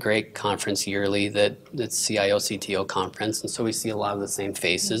there's a great conference yearly that's CIO CTO conference, and so we see a lot of the same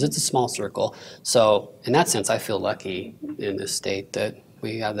faces. It's a small circle. So in that sense, I feel lucky in this state that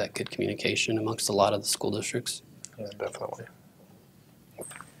we have that good communication amongst a lot of the school districts. Yeah, definitely.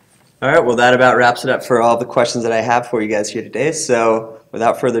 All right, well, that about wraps it up for all the questions that I have for you guys here today. So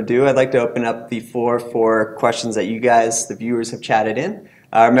without further ado, I'd like to open up the floor for questions that you guys, the viewers, have chatted in.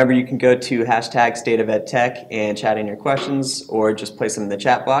 Remember, you can go to #StateOfEdTech and chat in your questions, or just place them in the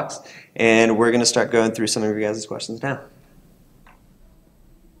chat box. And we're going to start going through some of your guys' questions now.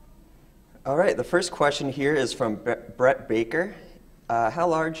 All right, the first question here is from Brett Baker. How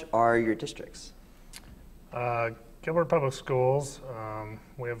large are your districts? Gilbert Public Schools,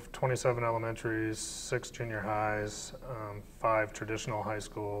 we have 27 elementaries, 6 junior highs, 5 traditional high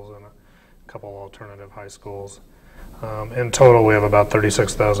schools, and a couple alternative high schools. In total, we have about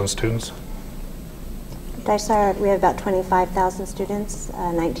 36,000 students. Dysart, we have about 25,000 students,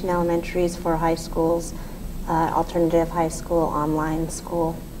 19 elementaries, 4 high schools, alternative high school, online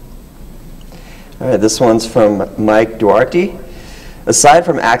school. All right, this one's from Mike Duarte. Aside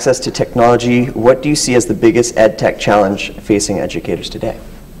from access to technology, what do you see as the biggest EdTech challenge facing educators today?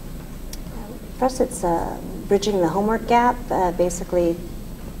 For us, it's bridging the homework gap, basically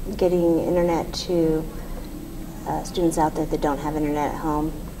getting internet to students out there that don't have internet at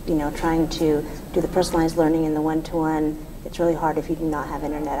home. You know, trying to do the personalized learning and the one-to-one. It's really hard if you do not have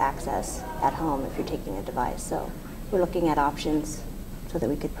internet access at home if you're taking a device. So we're looking at options so that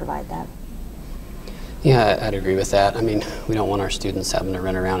we could provide that. Yeah, I'd agree with that. I mean, we don't want our students having to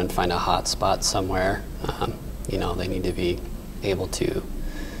run around and find a hot spot somewhere. You know, they need to be able to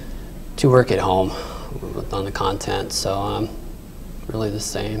work at home on the content. So really the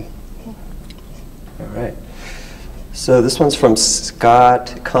same. All right. So this one's from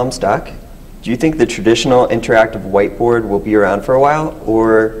Scott Comstock. Do you think the traditional interactive whiteboard will be around for a while,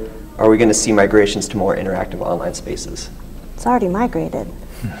 or are we going to see migrations to more interactive online spaces? It's already migrated.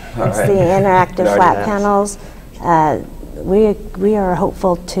 All It's right. the interactive It already flat has. panels. We are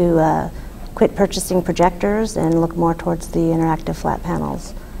hopeful to quit purchasing projectors and look more towards the interactive flat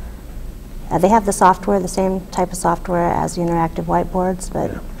panels. They have the software, the same type of software as the interactive whiteboards,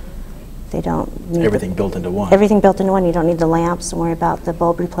 but they don't need Everything built into one. everything built into one. You don't need the lamps and worry about the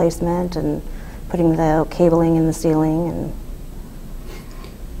bulb replacement and putting the cabling in the ceiling. And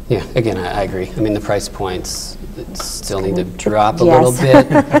Yeah, again, I agree. I mean, the price points still need to drop a Yes. little bit,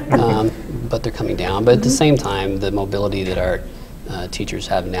 but they're coming down. But at the same time, the mobility that our teachers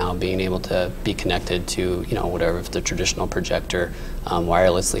have now, being able to be connected to, you know, whatever, if the traditional projector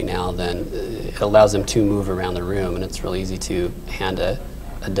wirelessly now, then it allows them to move around the room, and it's really easy to hand a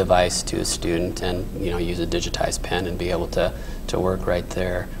device to a student and, you know, use a digitized pen and be able to work right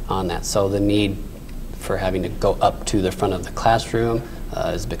there on that. So the need for having to go up to the front of the classroom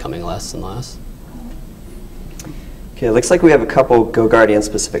is becoming less and less. Okay, it looks like we have a couple GoGuardian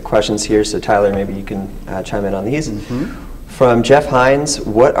specific questions here, so Tyler, maybe you can chime in on these. From Jeff Hines,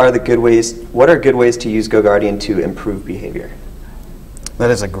 what are good ways to use GoGuardian to improve behavior? That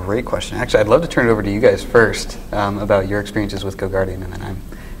is a great question. Actually, I'd love to turn it over to you guys first about your experiences with GoGuardian, and then I'm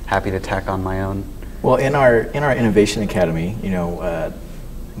happy to tack on my own. Well, in our Innovation Academy, you know,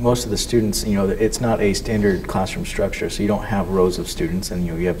 most of the students, you know, it's not a standard classroom structure, so you don't have rows of students, and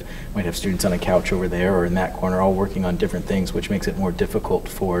you know, might have students on a couch over there or in that corner, all working on different things, which makes it more difficult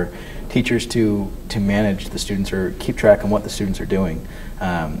for teachers to manage the students or keep track on what the students are doing.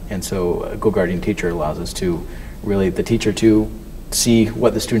 And so, a GoGuardian teacher allows us to the teacher to see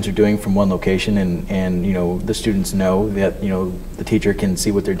what the students are doing from one location, and you know, the students know that, you know, the teacher can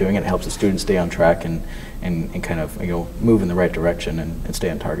see what they're doing. It helps the students stay on track and kind of, you know, move in the right direction and stay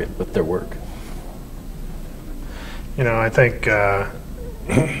on target with their work. You know, I think,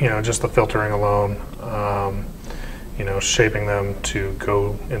 you know, just the filtering alone, you know, shaping them to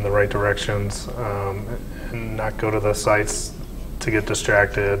go in the right directions and not go to the sites to get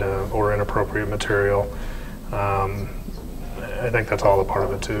distracted or inappropriate material. I think that's all a part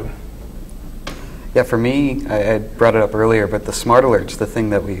of it too. Yeah, for me, I brought it up earlier, but the smart alerts, the thing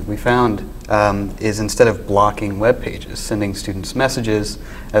that we found is instead of blocking web pages, sending students messages,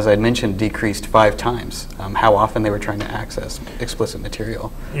 as I'd mentioned, decreased 5 times how often they were trying to access explicit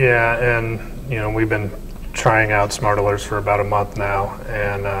material. Yeah, and you know, we've been trying out smart alerts for about a month now,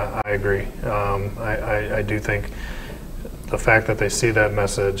 and I agree. I do think the fact that they see that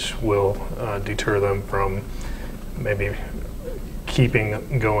message will deter them from maybe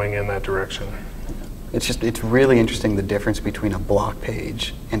keeping going in that direction. It's really interesting, the difference between a block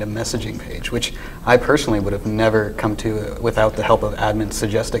page and a messaging page, which I personally would have never come to without the help of admins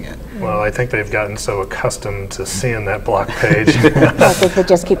suggesting it. Well, I think they've gotten so accustomed to seeing that block page. I think they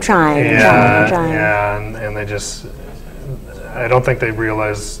just keep trying and trying and trying. Yeah, and they just, I don't think they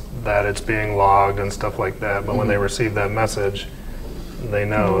realize that it's being logged and stuff like that, but when they receive that message, they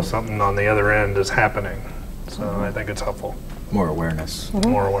know something on the other end is happening. So I think it's helpful. More awareness.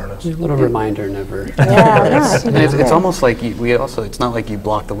 More awareness. A little reminder never. Yeah, And it's almost like it's not like you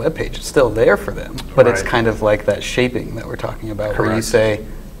block the web page, it's still there for them, but it's Right. kind of like that shaping that we're talking about, where you Correct. say,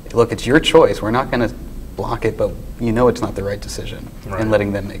 look, it's your choice, we're not going to block it, but you know it's not the right decision, Right. and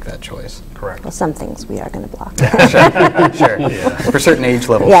letting them make that choice. Correct. Well, some things we are going to block. Sure. For certain age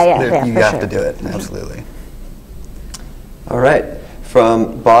levels, you for have sure. to do it, absolutely. All right,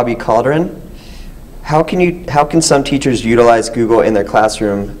 from Bobby Calderon, how can some teachers utilize Google in their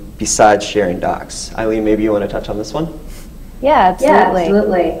classroom besides sharing docs? Eileen, maybe you want to touch on this one? Yeah,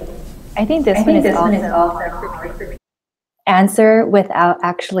 absolutely. I think this one is also answer without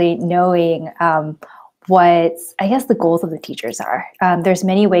actually knowing what I guess the goals of the teachers are. There's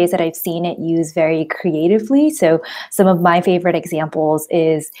many ways that I've seen it used very creatively. So some of my favorite examples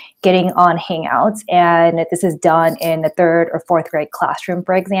is getting on Hangouts, and this is done in the 3rd or 4th grade classroom,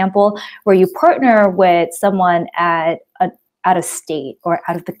 for example, where you partner with someone out of state or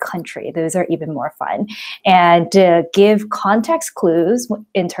out of the country. Those are even more fun. And to give context clues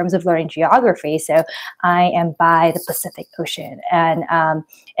in terms of learning geography. So I am by the Pacific Ocean, and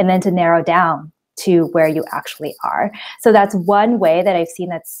then to narrow down to where you actually are. So that's one way that I've seen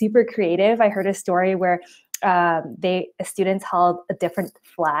that's super creative. I heard a story where students held a different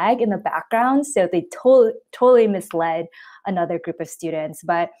flag in the background, so they totally misled another group of students.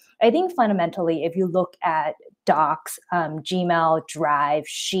 But I think fundamentally, if you look at Docs, Gmail, Drive,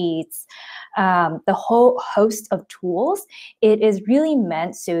 Sheets, the whole host of tools, it is really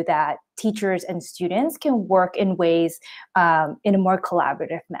meant so that teachers and students can work in ways in a more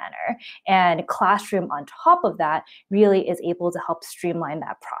collaborative manner. And Classroom on top of that really is able to help streamline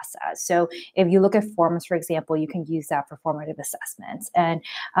that process. So if you look at forms, for example, you can use that for formative assessments and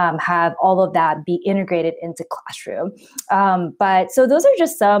have all of that be integrated into Classroom. But so those are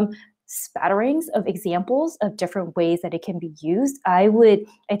just some spatterings of examples of different ways that it can be used. I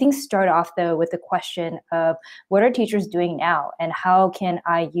think, start off though with the question of what are teachers doing now, and how can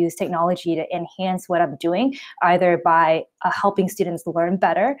I use technology to enhance what I'm doing, either by helping students learn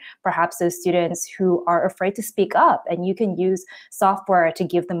better, perhaps those students who are afraid to speak up, and you can use software to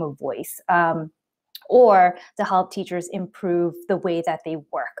give them a voice. Or to help teachers improve the way that they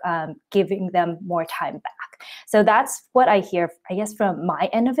work, giving them more time back. So that's what I hear, I guess, from my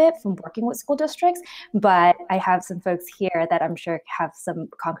end of it, from working with school districts. But I have some folks here that I'm sure have some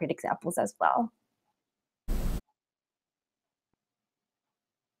concrete examples as well.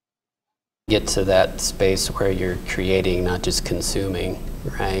 Get to that space where you're creating, not just consuming,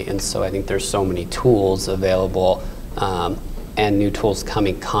 right? And so I think there's so many tools available and new tools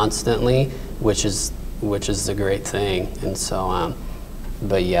coming constantly, which is a great thing. And so,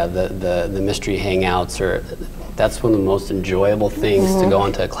 but yeah, the mystery hangouts that's one of the most enjoyable things to go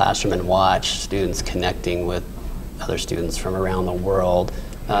into a classroom and watch students connecting with other students from around the world.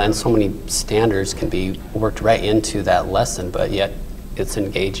 And so many standards can be worked right into that lesson, but yet it's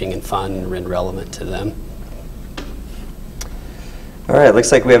engaging and fun and relevant to them. All right,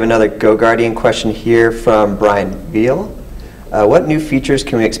 looks like we have another GoGuardian question here from Brian Veal. What new features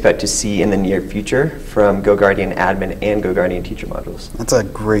can we expect to see in the near future from GoGuardian admin and GoGuardian teacher modules? That's a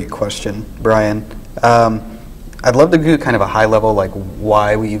great question, Brian. I'd love to do kind of a high level, like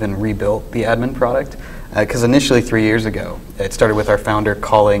why we even rebuilt the admin product. Because initially 3 years ago, it started with our founder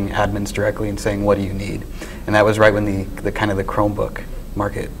calling admins directly and saying, what do you need? And that was right when the kind of the Chromebook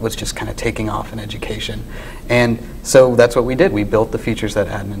market was just kind of taking off in education. And so that's what we did. We built the features that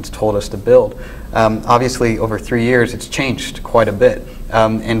admins told us to build. Obviously, over 3 years, it's changed quite a bit.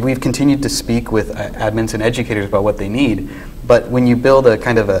 And we've continued to speak with admins and educators about what they need. But when you build a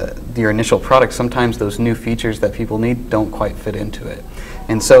kind of your initial product, sometimes those new features that people need don't quite fit into it.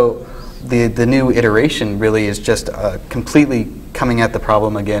 And so the new iteration really is just completely coming at the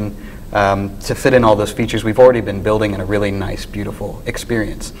problem again to fit in all those features we've already been building in a really nice, beautiful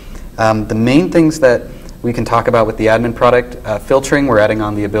experience. The main things that we can talk about with the admin product, filtering, we're adding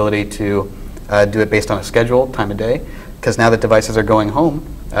on the ability to do it based on a schedule, time of day, because now that devices are going home,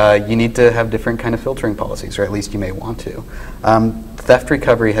 you need to have different kind of filtering policies, or at least you may want to. Theft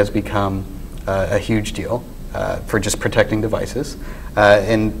recovery has become a huge deal for just protecting devices.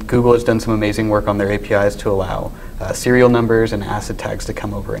 And Google has done some amazing work on their APIs to allow serial numbers and asset tags to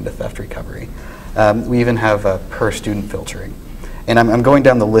come over into theft recovery. We even have per student filtering. And I'm going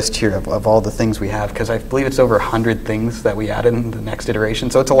down the list here of all the things we have, because I believe it's over 100 things that we added in the next iteration,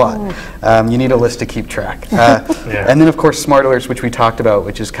 so it's a lot. You need a list to keep track. Yeah. And then of course Smart Alerts, which we talked about,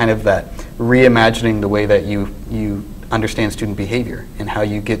 which is kind of that reimagining the way that you understand student behavior and how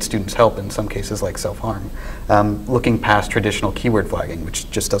you get students help in some cases like self-harm. Looking past traditional keyword flagging, which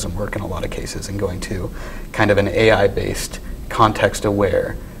just doesn't work in a lot of cases, and going to kind of an AI-based,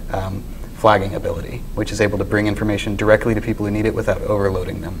 context-aware flagging ability, which is able to bring information directly to people who need it without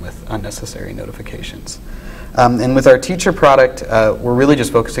overloading them with unnecessary notifications. And with our teacher product, we're really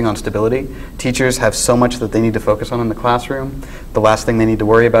just focusing on stability. Teachers have so much that they need to focus on in the classroom. The last thing they need to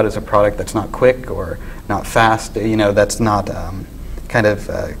worry about is a product that's not quick or not fast, that's not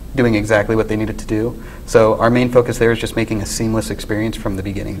doing exactly what they need it to do. So our main focus there is just making a seamless experience from the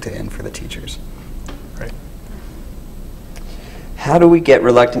beginning to end for the teachers. Great. How do we get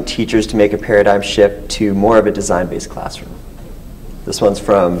reluctant teachers to make a paradigm shift to more of a design-based classroom? This one's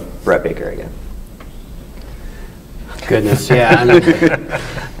from Brett Baker again. Goodness, yeah.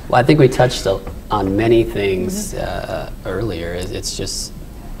 Well, I think we touched on many things earlier. It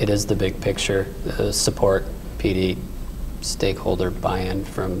is the big picture, support, PD, stakeholder buy-in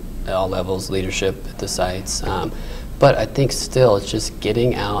from all levels, leadership at the sites. But I think still it's just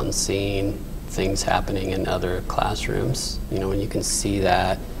getting out and seeing things happening in other classrooms. When you can see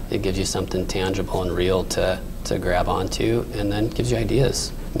that, it gives you something tangible and real to grab onto, and then gives you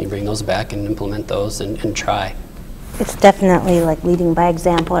ideas. You bring those back and implement those and try. It's definitely like leading by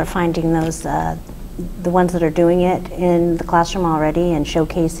example, or finding those, the ones that are doing it in the classroom already and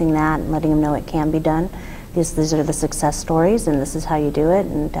showcasing that and letting them know it can be done. These are the success stories, and this is how you do it,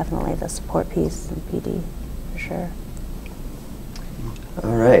 and definitely the support piece and PD, for sure.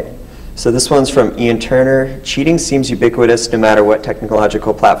 All right. So this one's from Ian Turner. Cheating seems ubiquitous no matter what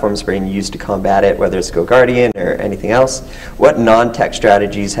technological platforms being used to combat it, whether it's GoGuardian or anything else. What non-tech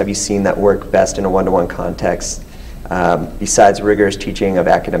strategies have you seen that work best in a one-to-one context, besides rigorous teaching of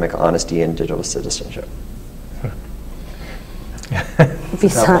academic honesty and digital citizenship? You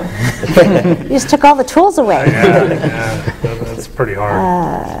just took all the tools away. Yeah, that's pretty hard.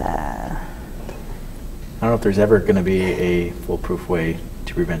 I don't know if there's ever going to be a foolproof way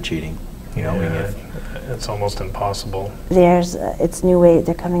to prevent cheating. It's almost impossible. It's new way.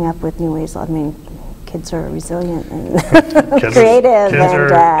 They're coming up with new ways. I mean, kids are resilient and creative.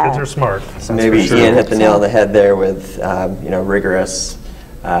 Kids are smart. So maybe Ian hit the nail on the head there with rigorous.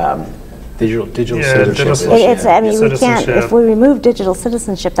 Digital citizenship. We can't. If we remove digital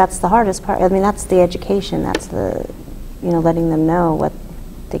citizenship, that's the hardest part. I mean, that's the education. That's the, letting them know what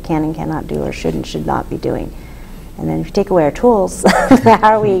they can and cannot do, or should and should not be doing. And then if you take away our tools,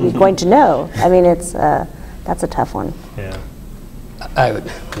 how are we going to know? I mean, that's a tough one. Yeah. I would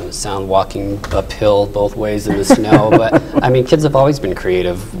sound walking uphill both ways in the snow, but I mean, kids have always been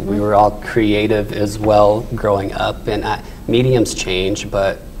creative. We were all creative as well growing up, and mediums change,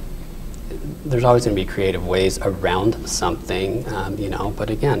 but there's always going to be creative ways around something, but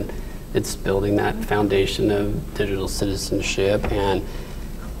again, it's building that foundation of digital citizenship. And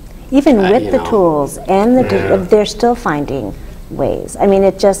even with the tools and they're still finding ways. I mean,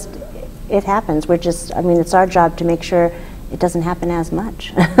 it happens. It's our job to make sure it doesn't happen as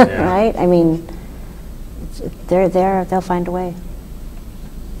much, right? I mean, they're there, they'll find a way.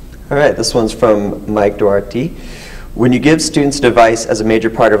 All right, this one's from Mike Duarte. When you give students a device as a major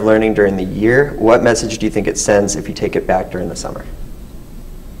part of learning during the year, what message do you think it sends if you take it back during the summer?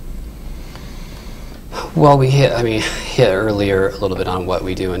 Well, we hit earlier a little bit on what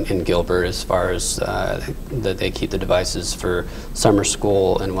we do in Gilbert as far as that they keep the devices for summer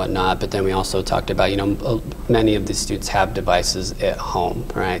school and whatnot, but then we also talked about, many of the students have devices at home,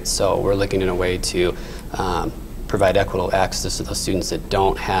 right? So we're looking at a way to provide equitable access to those students that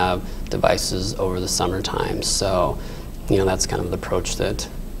don't have devices over the summertime. So, that's kind of the approach that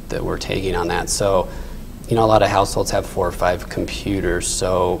we're taking on that. So, a lot of households have 4 or 5 computers,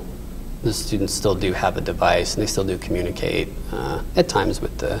 so the students still do have a device, and they still do communicate at times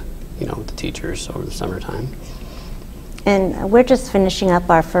with the teachers over the summertime. And we're just finishing up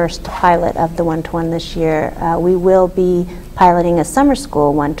our first pilot of the one-to-one this year. We will be piloting a summer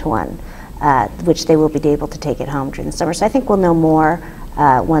school one-to-one, which they will be able to take at home during the summer. So I think we'll know more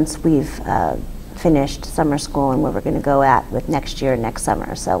once we've finished summer school and where we're going to go at with next year, next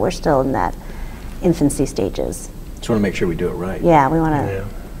summer. So we're still in that infancy stages. Just want to make sure we do it right. Yeah, we want to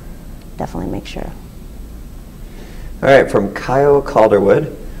definitely make sure. All right, from Kyle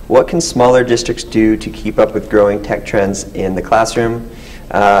Calderwood. What can smaller districts do to keep up with growing tech trends in the classroom,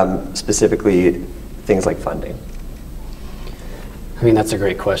 specifically things like funding? I mean, that's a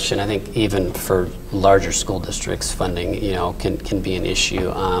great question. I think even for larger school districts, funding, can be an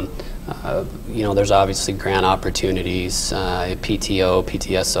issue. There's obviously grant opportunities. PTO,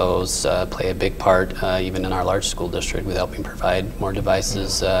 PTSOs play a big part, even in our large school district, with helping provide more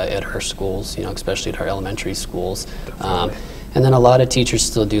devices at our schools, especially at our elementary schools. And then a lot of teachers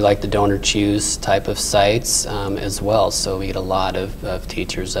still do like the donor choose type of sites as well. So we get a lot of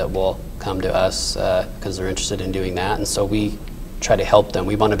teachers that will come to us because they're interested in doing that. And so we try to help them.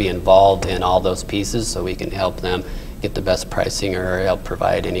 We want to be involved in all those pieces so we can help them get the best pricing or help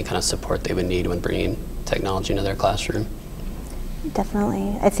provide any kind of support they would need when bringing technology into their classroom.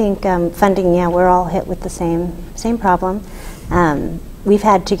 Definitely. I think funding, yeah, we're all hit with the same problem. We've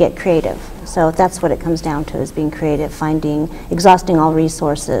had to get creative. So that's what it comes down to, is being creative, exhausting all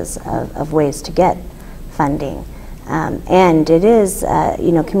resources of ways to get funding. And it is,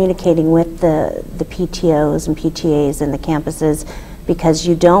 communicating with the PTOs and PTAs and the campuses, because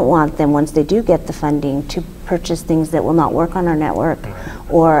you don't want them, once they do get the funding, to purchase things that will not work on our network,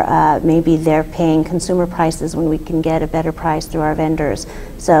 or maybe they're paying consumer prices when we can get a better price through our vendors.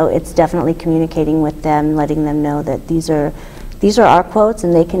 So it's definitely communicating with them, letting them know that these are our quotes,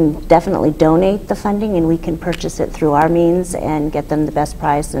 and they can definitely donate the funding, and we can purchase it through our means and get them the best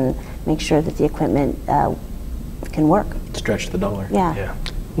price and make sure that the equipment can work. Stretch the dollar. Yeah.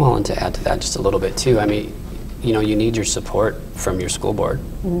 Well, and to add to that just a little bit too, I mean, you need your support from your school board,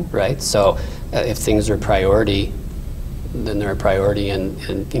 right? So if things are priority, then they're a priority, and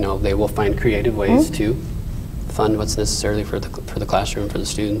they will find creative ways to fund what's necessary for the classroom, for the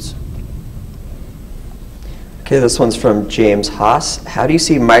students. Okay, this one's from James Haase. How do you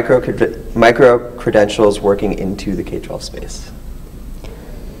see micro-credentials working into the K-12 space?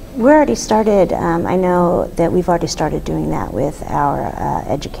 We're already started, I know that we've already started doing that with our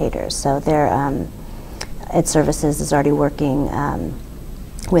educators. So their Ed Services is already working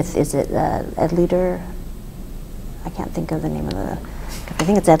with, is it Ed Leader? I can't think of the name of I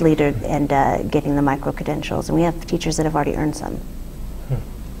think it's Ed Leader, and getting the micro-credentials. And we have teachers that have already earned some.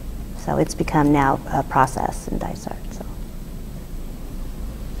 So it's become now a process in Dysart. So.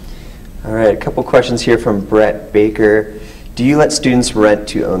 All right, a couple questions here from Brett Baker. Do you let students rent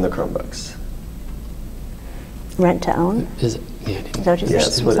to own the Chromebooks? Rent to own? Is it? Yeah, Is that what you said? Yeah,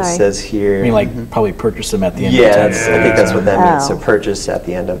 that's what it Sorry. says here. I mean, like, probably purchase them at the end Yeah, of the I think that's what that means. So Oh. purchase at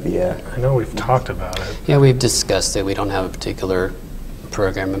the end of the. I know we've talked about it. Yeah, we've discussed it. We don't have a particular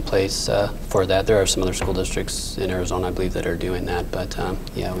program in place for that. There are some other school districts in Arizona, I believe, that are doing that, but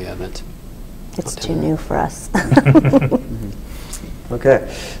yeah, we haven't. It's too new for us. Okay,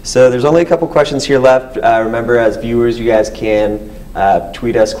 so there's only a couple questions here left. Remember, as viewers, you guys can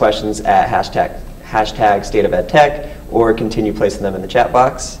tweet us questions at hashtag State of EdTech, or continue placing them in the chat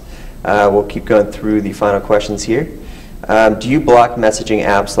box. We'll keep going through the final questions here. Do you block messaging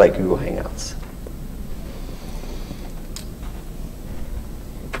apps like Google Hangouts?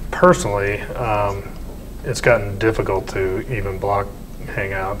 Personally, it's gotten difficult to even block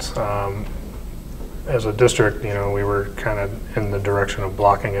Hangouts. As a district, we were kind of in the direction of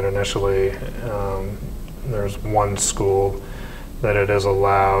blocking it initially. There's one school that it is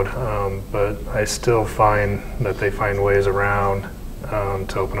allowed, but I still find that they find ways around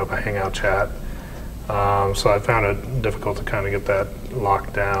to open up a Hangout chat. So I found it difficult to kind of get that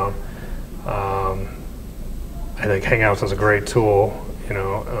locked down. I think Hangouts is a great tool,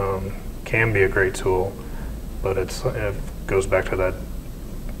 can be a great tool, but it goes back to that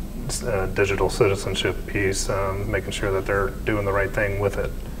digital citizenship piece, making sure that they're doing the right thing with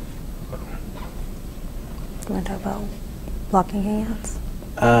it. You want to talk about blocking Hangouts?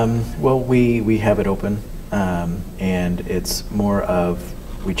 Well, we have it open, and it's more of,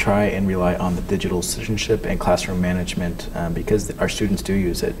 we try and rely on the digital citizenship and classroom management, because our students do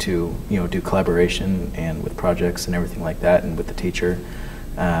use it to do collaboration and with projects and everything like that, and with the teacher.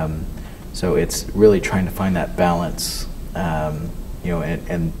 So it's really trying to find that balance, and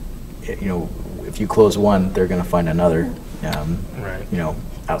if you close one, they're going to find another, Right.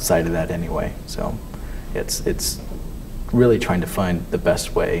 outside of that anyway. So it's really trying to find the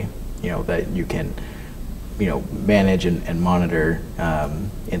best way, that you can, manage and monitor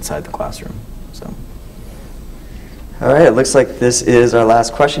inside the classroom. So. All right, it looks like this is our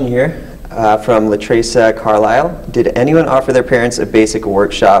last question here from Latresa Carlisle. Did anyone offer their parents a basic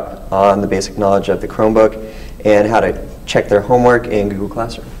workshop on the basic knowledge of the Chromebook and how to check their homework in Google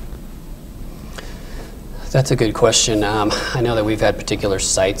Classroom? That's a good question. I know that we've had particular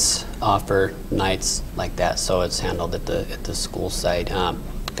sites offer nights like that, so it's handled at the school site.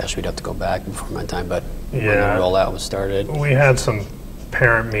 Gosh, we'd have to go back before my time, but when the rollout was started. We had some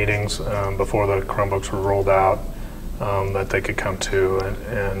parent meetings before the Chromebooks were rolled out that they could come to,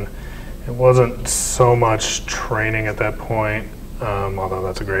 and it wasn't so much training at that point, although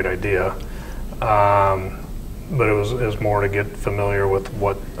that's a great idea. But it was more to get familiar with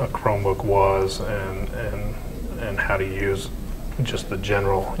what a Chromebook was and how to use just the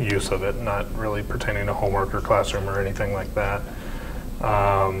general use of it, not really pertaining to homework or classroom or anything like that.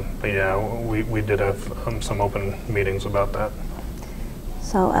 But yeah, we did have some open meetings about that.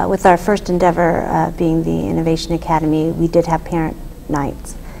 So with our first endeavor being the Innovation Academy, we did have parent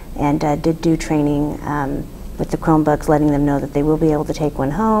nights and did do training. with the Chromebooks, letting them know that they will be able to take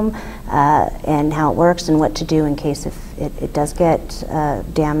one home, and how it works and what to do in case if it does get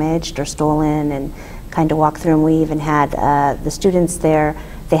damaged or stolen, and kind of walk through. And we even had the students there,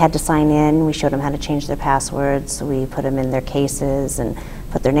 they had to sign in. We showed them how to change their passwords. We put them in their cases and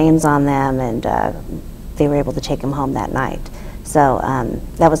put their names on them, and they were able to take them home that night. So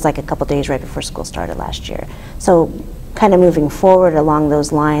that was like a couple days right before school started last year. So kind of moving forward along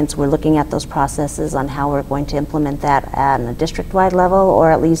those lines, we're looking at those processes on how we're going to implement that at a district-wide level, or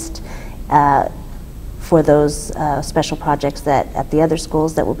at least for those special projects that at the other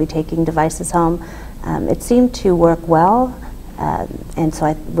schools that will be taking devices home. It seemed to work well, and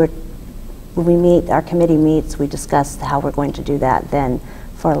so when we meet, our committee meets, we discuss how we're going to do that then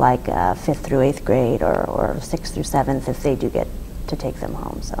for like 5th through 8th grade, or 6th through 7th if they do get to take them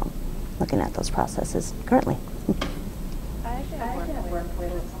home. So looking at those processes currently.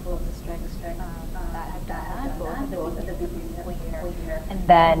 And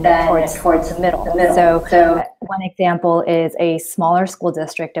then towards the middle. So one example is a smaller school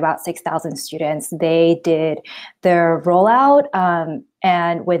district, about 6,000 students. They did their rollout,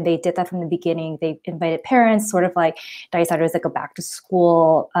 and when they did that from the beginning, they invited parents, sort of like Dysart was like a back to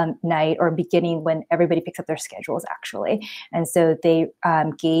school night or beginning when everybody picks up their schedules actually. And so they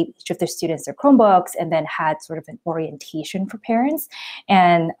gave each of their students their Chromebooks and then had sort of an orientation for parents.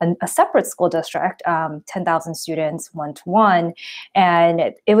 And a separate school district, 10,000 students, one-to-one,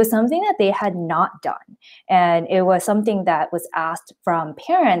 and it was something that they had not done. And it was something that was asked from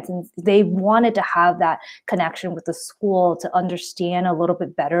parents, and they wanted to have that connection with the school to understand a little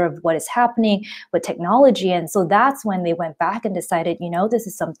bit better of what is happening with technology. And so that's when they went back and decided, you know, this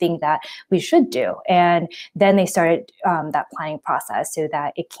is something that we should do. And then they started that planning process so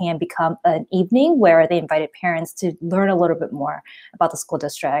that it can become an evening where they invited parents to learn a little bit more about the school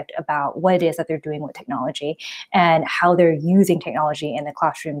district, about what it is that they're doing with technology and how they're using technology in the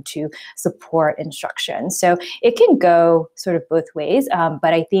classroom to support instruction. So it can go sort of both ways,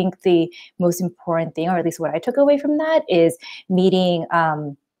 but I think the most important thing, or at least what I took away from that, is meeting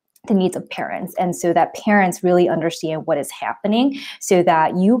the needs of parents, and so that parents really understand what is happening so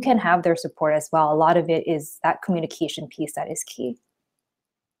that you can have their support as well. A lot of it is that communication piece that is key.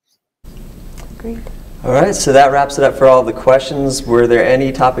 Agreed. All right, so that wraps it up for all the questions. Were there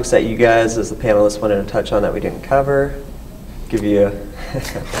any topics that you guys, as the panelists, wanted to touch on that we didn't cover? Give you a...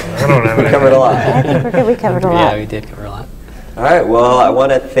 I don't know. We covered a lot. I think we're good. We covered a lot. Yeah, we did cover a lot. All right, well, I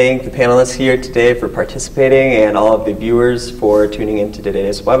want to thank the panelists here today for participating and all of the viewers for tuning in to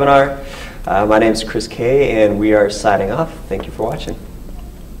today's webinar. My name is Kaye, and we are signing off. Thank you for watching.